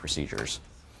to play procedures.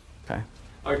 Okay.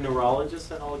 Are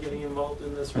neurologists at all getting involved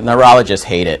in this? Neurologists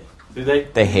hate it. Do they?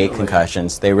 They hate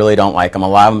concussions. They really don't like them. A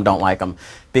lot of them don't like them.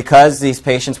 Because these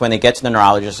patients, when they get to the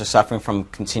neurologist, are suffering from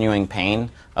continuing pain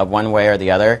of one way or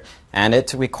the other, and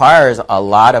it requires a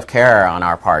lot of care on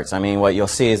our parts. I mean, what you'll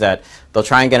see is that they'll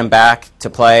try and get them back to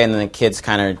play, and then the kids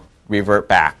kind of revert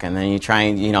back. And then you try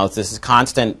and, this is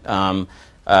constant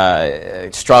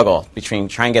struggle between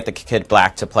trying to get the kid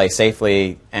back to play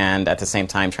safely and at the same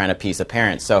time trying to appease the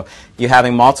parents. So you're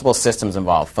having multiple systems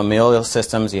involved, familial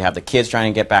systems, you have the kids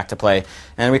trying to get back to play,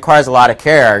 and it requires a lot of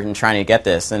care in trying to get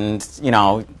this. And,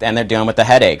 and they're dealing with the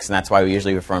headaches, and that's why we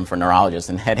usually refer them for neurologists.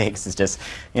 And headaches is just,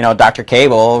 Dr.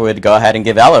 Cable would go ahead and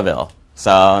give Elavil.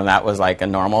 So that was like a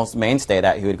normal mainstay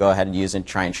that he would go ahead and use and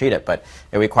try and treat it. But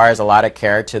it requires a lot of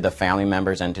care to the family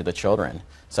members and to the children.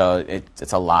 So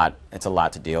it's a lot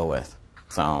to deal with.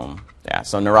 So yeah,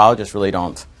 so neurologists really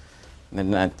don't.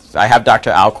 And I have Dr.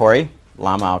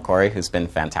 Lama Al-Khoury, who's been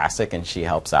fantastic, and she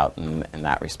helps out in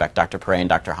that respect. Dr. Perret and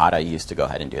Dr. Hada used to go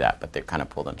ahead and do that, but they've kind of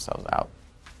pulled themselves out.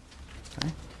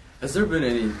 Okay. Has there been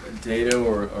any data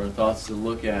or thoughts to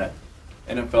look at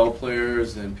NFL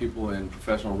players and people in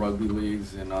professional rugby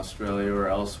leagues in Australia or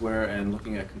elsewhere, and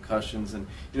looking at concussions? And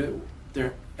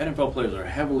their NFL players are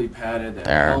heavily padded, they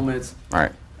have helmets.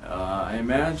 Right. I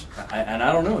imagine, and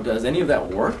I don't know, does any of that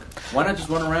work? Why not just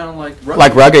run around like rugby?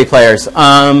 Like rugby players?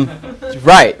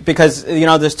 Right, because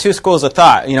there's 2 schools of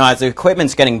thought. As the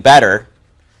equipment's getting better,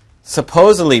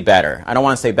 supposedly better. I don't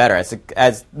want to say better.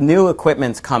 As new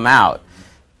equipments come out,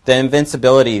 the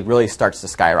invincibility really starts to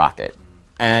skyrocket.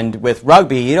 And with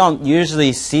rugby, you don't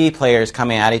usually see players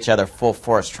coming at each other full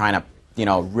force, trying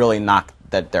to really knock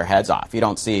their heads off. You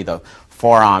don't see the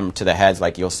forearm to the heads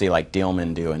like you'll see like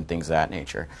Dielman do and things of that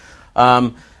nature.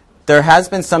 There has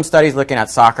been some studies looking at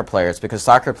soccer players, because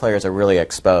soccer players are really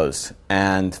exposed,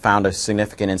 and found a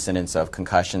significant incidence of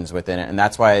concussions within it. And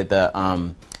that's why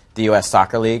the U.S.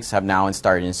 soccer leagues have now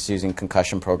started using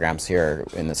concussion programs here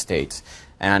in the States.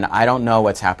 And I don't know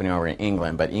what's happening over in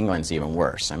England, but England's even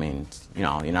worse. I mean, you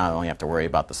not only have to worry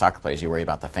about the soccer players, you worry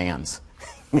about the fans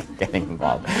getting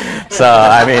involved. So,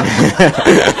 I mean,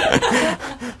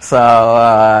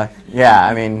 So, yeah,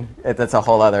 I mean, that's a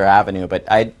whole other avenue.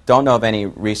 But I don't know of any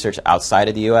research outside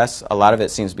of the U.S. A lot of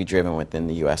it seems to be driven within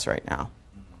the U.S. right now.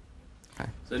 Okay.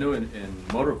 So I know in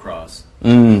motocross,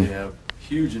 they have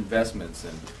huge investments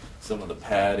in some of the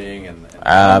padding and the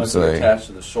helmets that are attached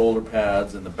to the shoulder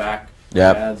pads and the back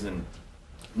pads, and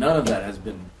none of that has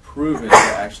been proven to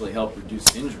actually help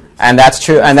reduce injuries. And that's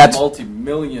true. And that's a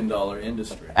multi-million-dollar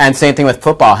industry. And same thing with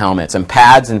football helmets and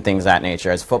pads and things of that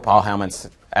nature. As football helmets,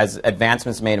 as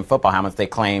advancements made in football helmets, they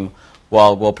claim,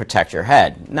 well, we'll protect your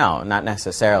head. No, not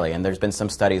necessarily. And there's been some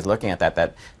studies looking at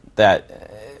that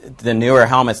the newer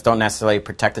helmets don't necessarily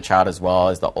protect the child as well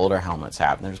as the older helmets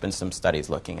have. And there's been some studies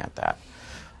looking at that.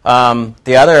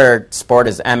 The other sport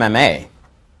is MMA.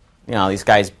 You know, these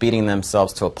guys beating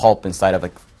themselves to a pulp inside of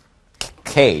a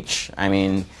cage. I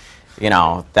mean, you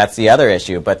know, that's the other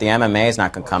issue. But the MMA is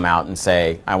not going to come out and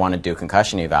say, I want to do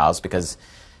concussion evals, because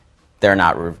they're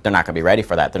not going to be ready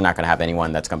for that. They're not going to have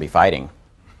anyone that's going to be fighting.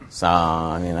 So,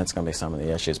 I mean, that's going to be some of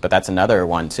the issues. But that's another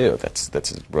one, too. That's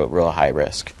real high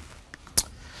risk.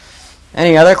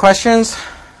 Any other questions?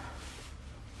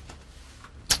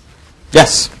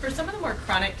 Yes? For some of the more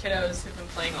chronic kiddos who've been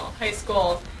playing all of high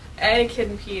school, I had a kid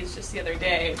in Peds just the other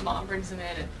day. Mom brings him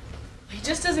in, and he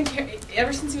just doesn't care.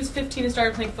 Ever since he was 15 and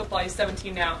started playing football, he's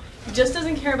 17 now. He just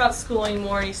doesn't care about school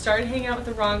anymore. And he started hanging out with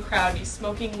the wrong crowd. He's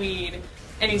smoking weed,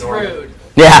 and he's rude.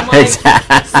 Yeah, like,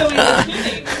 exactly. So he's a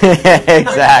teenager.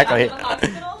 Exactly. To the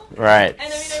hospital. Right.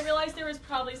 And I mean, I realized there was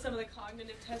probably some of the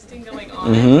cognitive testing going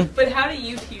on. But how do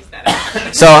you tease that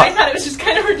out? So I thought it was just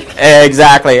kind of ridiculous.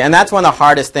 Exactly, and that's one of the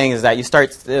hardest things, is that you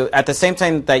start, at the same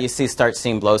time that you start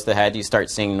seeing blows to the head, you start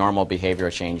seeing normal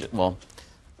behavioral changes,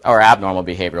 or abnormal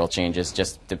behavioral changes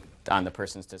just on the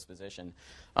person's disposition.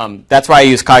 That's why I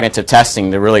use cognitive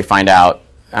testing to really find out,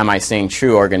 am I seeing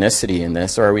true organicity in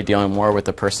this, or are we dealing more with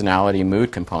the personality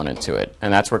mood component to it?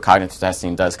 And that's where cognitive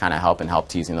testing does kind of help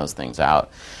teasing those things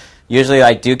out. Usually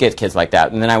I do get kids like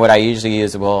that, and then what I usually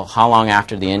use, well, how long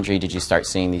after the injury did you start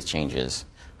seeing these changes?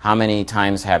 How many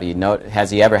times has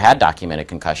he ever had documented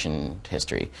concussion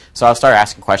history? So I'll start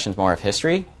asking questions more of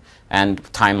history and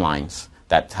timelines.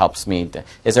 That helps me.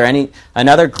 Is there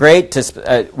another great,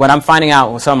 what I'm finding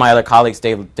out, some of my other colleagues,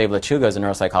 Dave Lechuga is a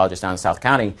neuropsychologist down in South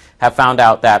County, have found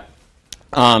out that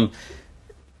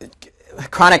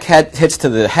chronic hits to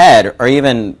the head, or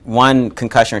even one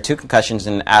concussion or two concussions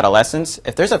in adolescence,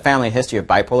 if there's a family history of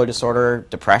bipolar disorder,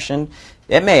 depression,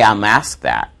 it may unmask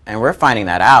that. And we're finding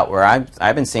that out, where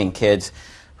I've been seeing kids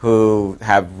who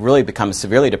have really become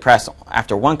severely depressed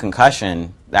after one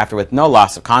concussion, with no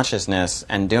loss of consciousness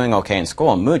and doing okay in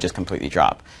school, and mood just completely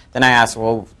dropped. Then I asked,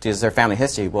 well, is there family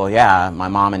history? Well, yeah, my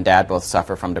mom and dad both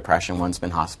suffer from depression. One's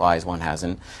been hospitalized, one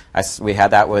hasn't. We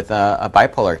had that with a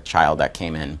bipolar child that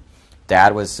came in.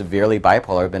 Dad was severely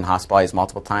bipolar, been hospitalized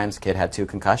multiple times. Kid had 2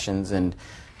 concussions and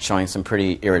showing some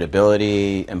pretty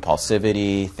irritability,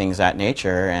 impulsivity, things of that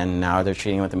nature, and now they're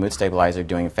treating with a mood stabilizer,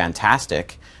 doing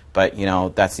fantastic. But, you know,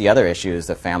 that's the other issue, is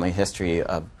the family history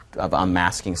of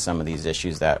unmasking some of these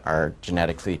issues that are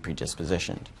genetically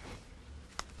predispositioned.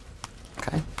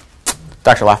 Okay.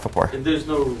 Dr. Lafaport. And there's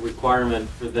no requirement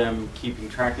for them keeping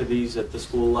track of these at the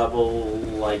school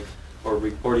level, or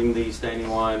reporting these to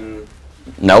anyone?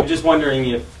 Nope. I'm just wondering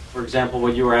if, for example,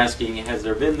 what you were asking, has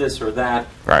there been this or that?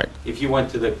 Right. If you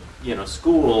went to the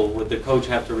school, would the coach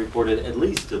have to report it at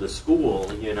least to the school?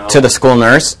 To the school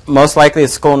nurse. Most likely the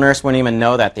school nurse wouldn't even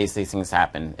know that these things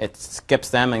happen. It skips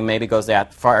them and maybe goes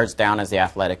as far as down as the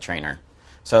athletic trainer.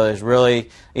 So there's really,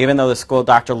 even though the school,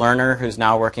 Dr. Lerner, who's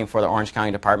now working for the Orange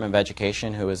County Department of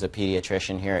Education, who is a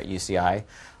pediatrician here at UCI,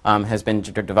 has been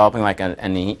developing like an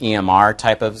EMR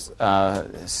type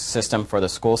of system for the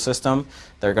school system.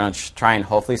 They're going to try and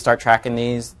hopefully start tracking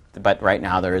these, but right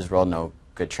now there is no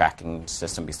good tracking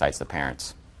system besides the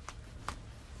parents.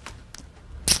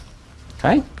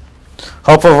 Okay.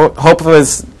 Hope it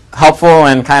was helpful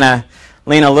and kind of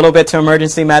lean a little bit to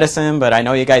emergency medicine, but I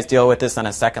know you guys deal with this on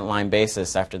a second-line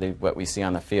basis after what we see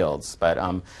on the fields. But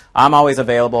I'm always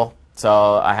available.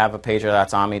 So I have a pager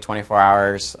that's on me 24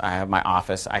 hours. I have my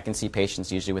office. I can see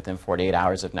patients usually within 48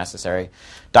 hours if necessary.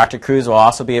 Dr. Cruz will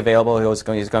also be available. He's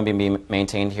going to be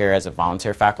maintained here as a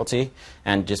volunteer faculty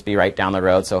and just be right down the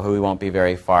road, so he won't be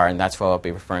very far. And that's what I'll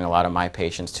be referring a lot of my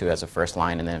patients to as a first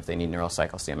line, and then if they need neuropsych,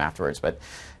 I'll see them afterwards. But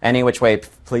any which way,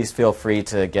 please feel free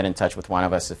to get in touch with one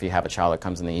of us if you have a child that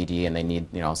comes in the ED and they need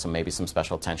maybe some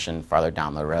special attention farther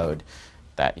down the road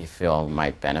that you feel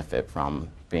might benefit from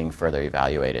being further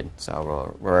evaluated.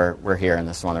 So we're here, and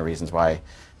this is one of the reasons why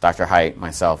Dr. Haidt,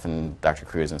 myself, and Dr.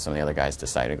 Cruz and some of the other guys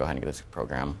decided to go ahead and get this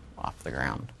program off the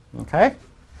ground. Okay?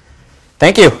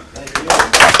 Thank you. Thank you.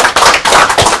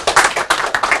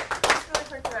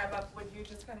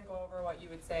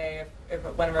 would say if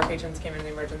one of our patients came into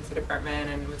the emergency department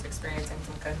and was experiencing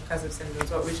some concussive symptoms,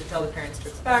 what we should tell the parents to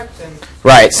expect? And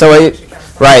right.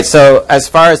 So as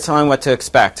far as telling what to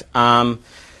expect,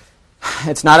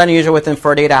 it's not unusual within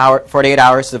 48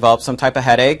 hours to develop some type of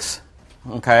headaches.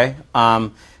 Okay.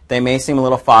 They may seem a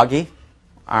little foggy.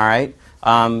 All right.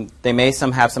 They may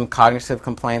have some cognitive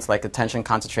complaints like attention,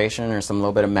 concentration, or some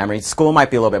little bit of memory. School might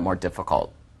be a little bit more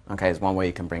difficult. Okay, is one way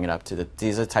you can bring it up to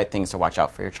these are the type things to watch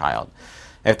out for your child.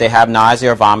 If they have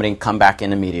nausea or vomiting, come back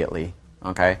in immediately.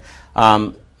 Okay,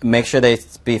 make sure they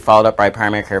be followed up by a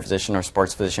primary care physician or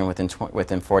sports physician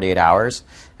within 48 hours,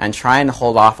 and try and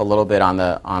hold off a little bit on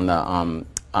the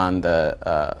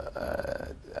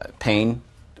pain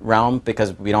realm,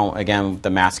 because we don't, again, the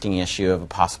masking issue of a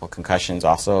possible concussion is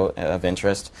also of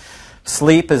interest.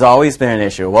 Sleep has always been an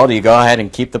issue. Well, do you go ahead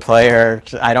and keep the player?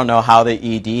 I don't know how the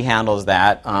ED handles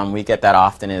that. We get that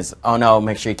often is, oh no,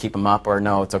 make sure you keep them up, or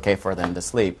no, it's okay for them to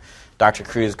sleep. Dr.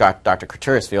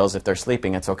 Couturus feels if they're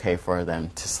sleeping, it's okay for them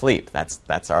to sleep.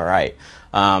 That's all right.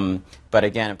 But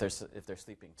again, if they're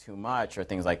sleeping too much or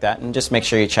things like that, and just make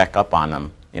sure you check up on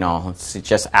them. You know,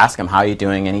 just ask them, how are you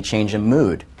doing? Any change in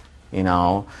mood? You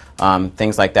know,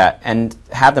 things like that, and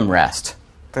have them rest.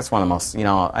 That's one of the most,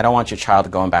 I don't want your child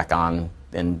going back on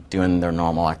and doing their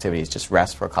normal activities. Just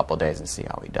rest for a couple of days and see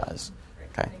how he does.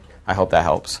 Okay. I hope that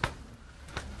helps.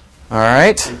 All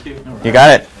right. Thank you. You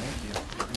got it.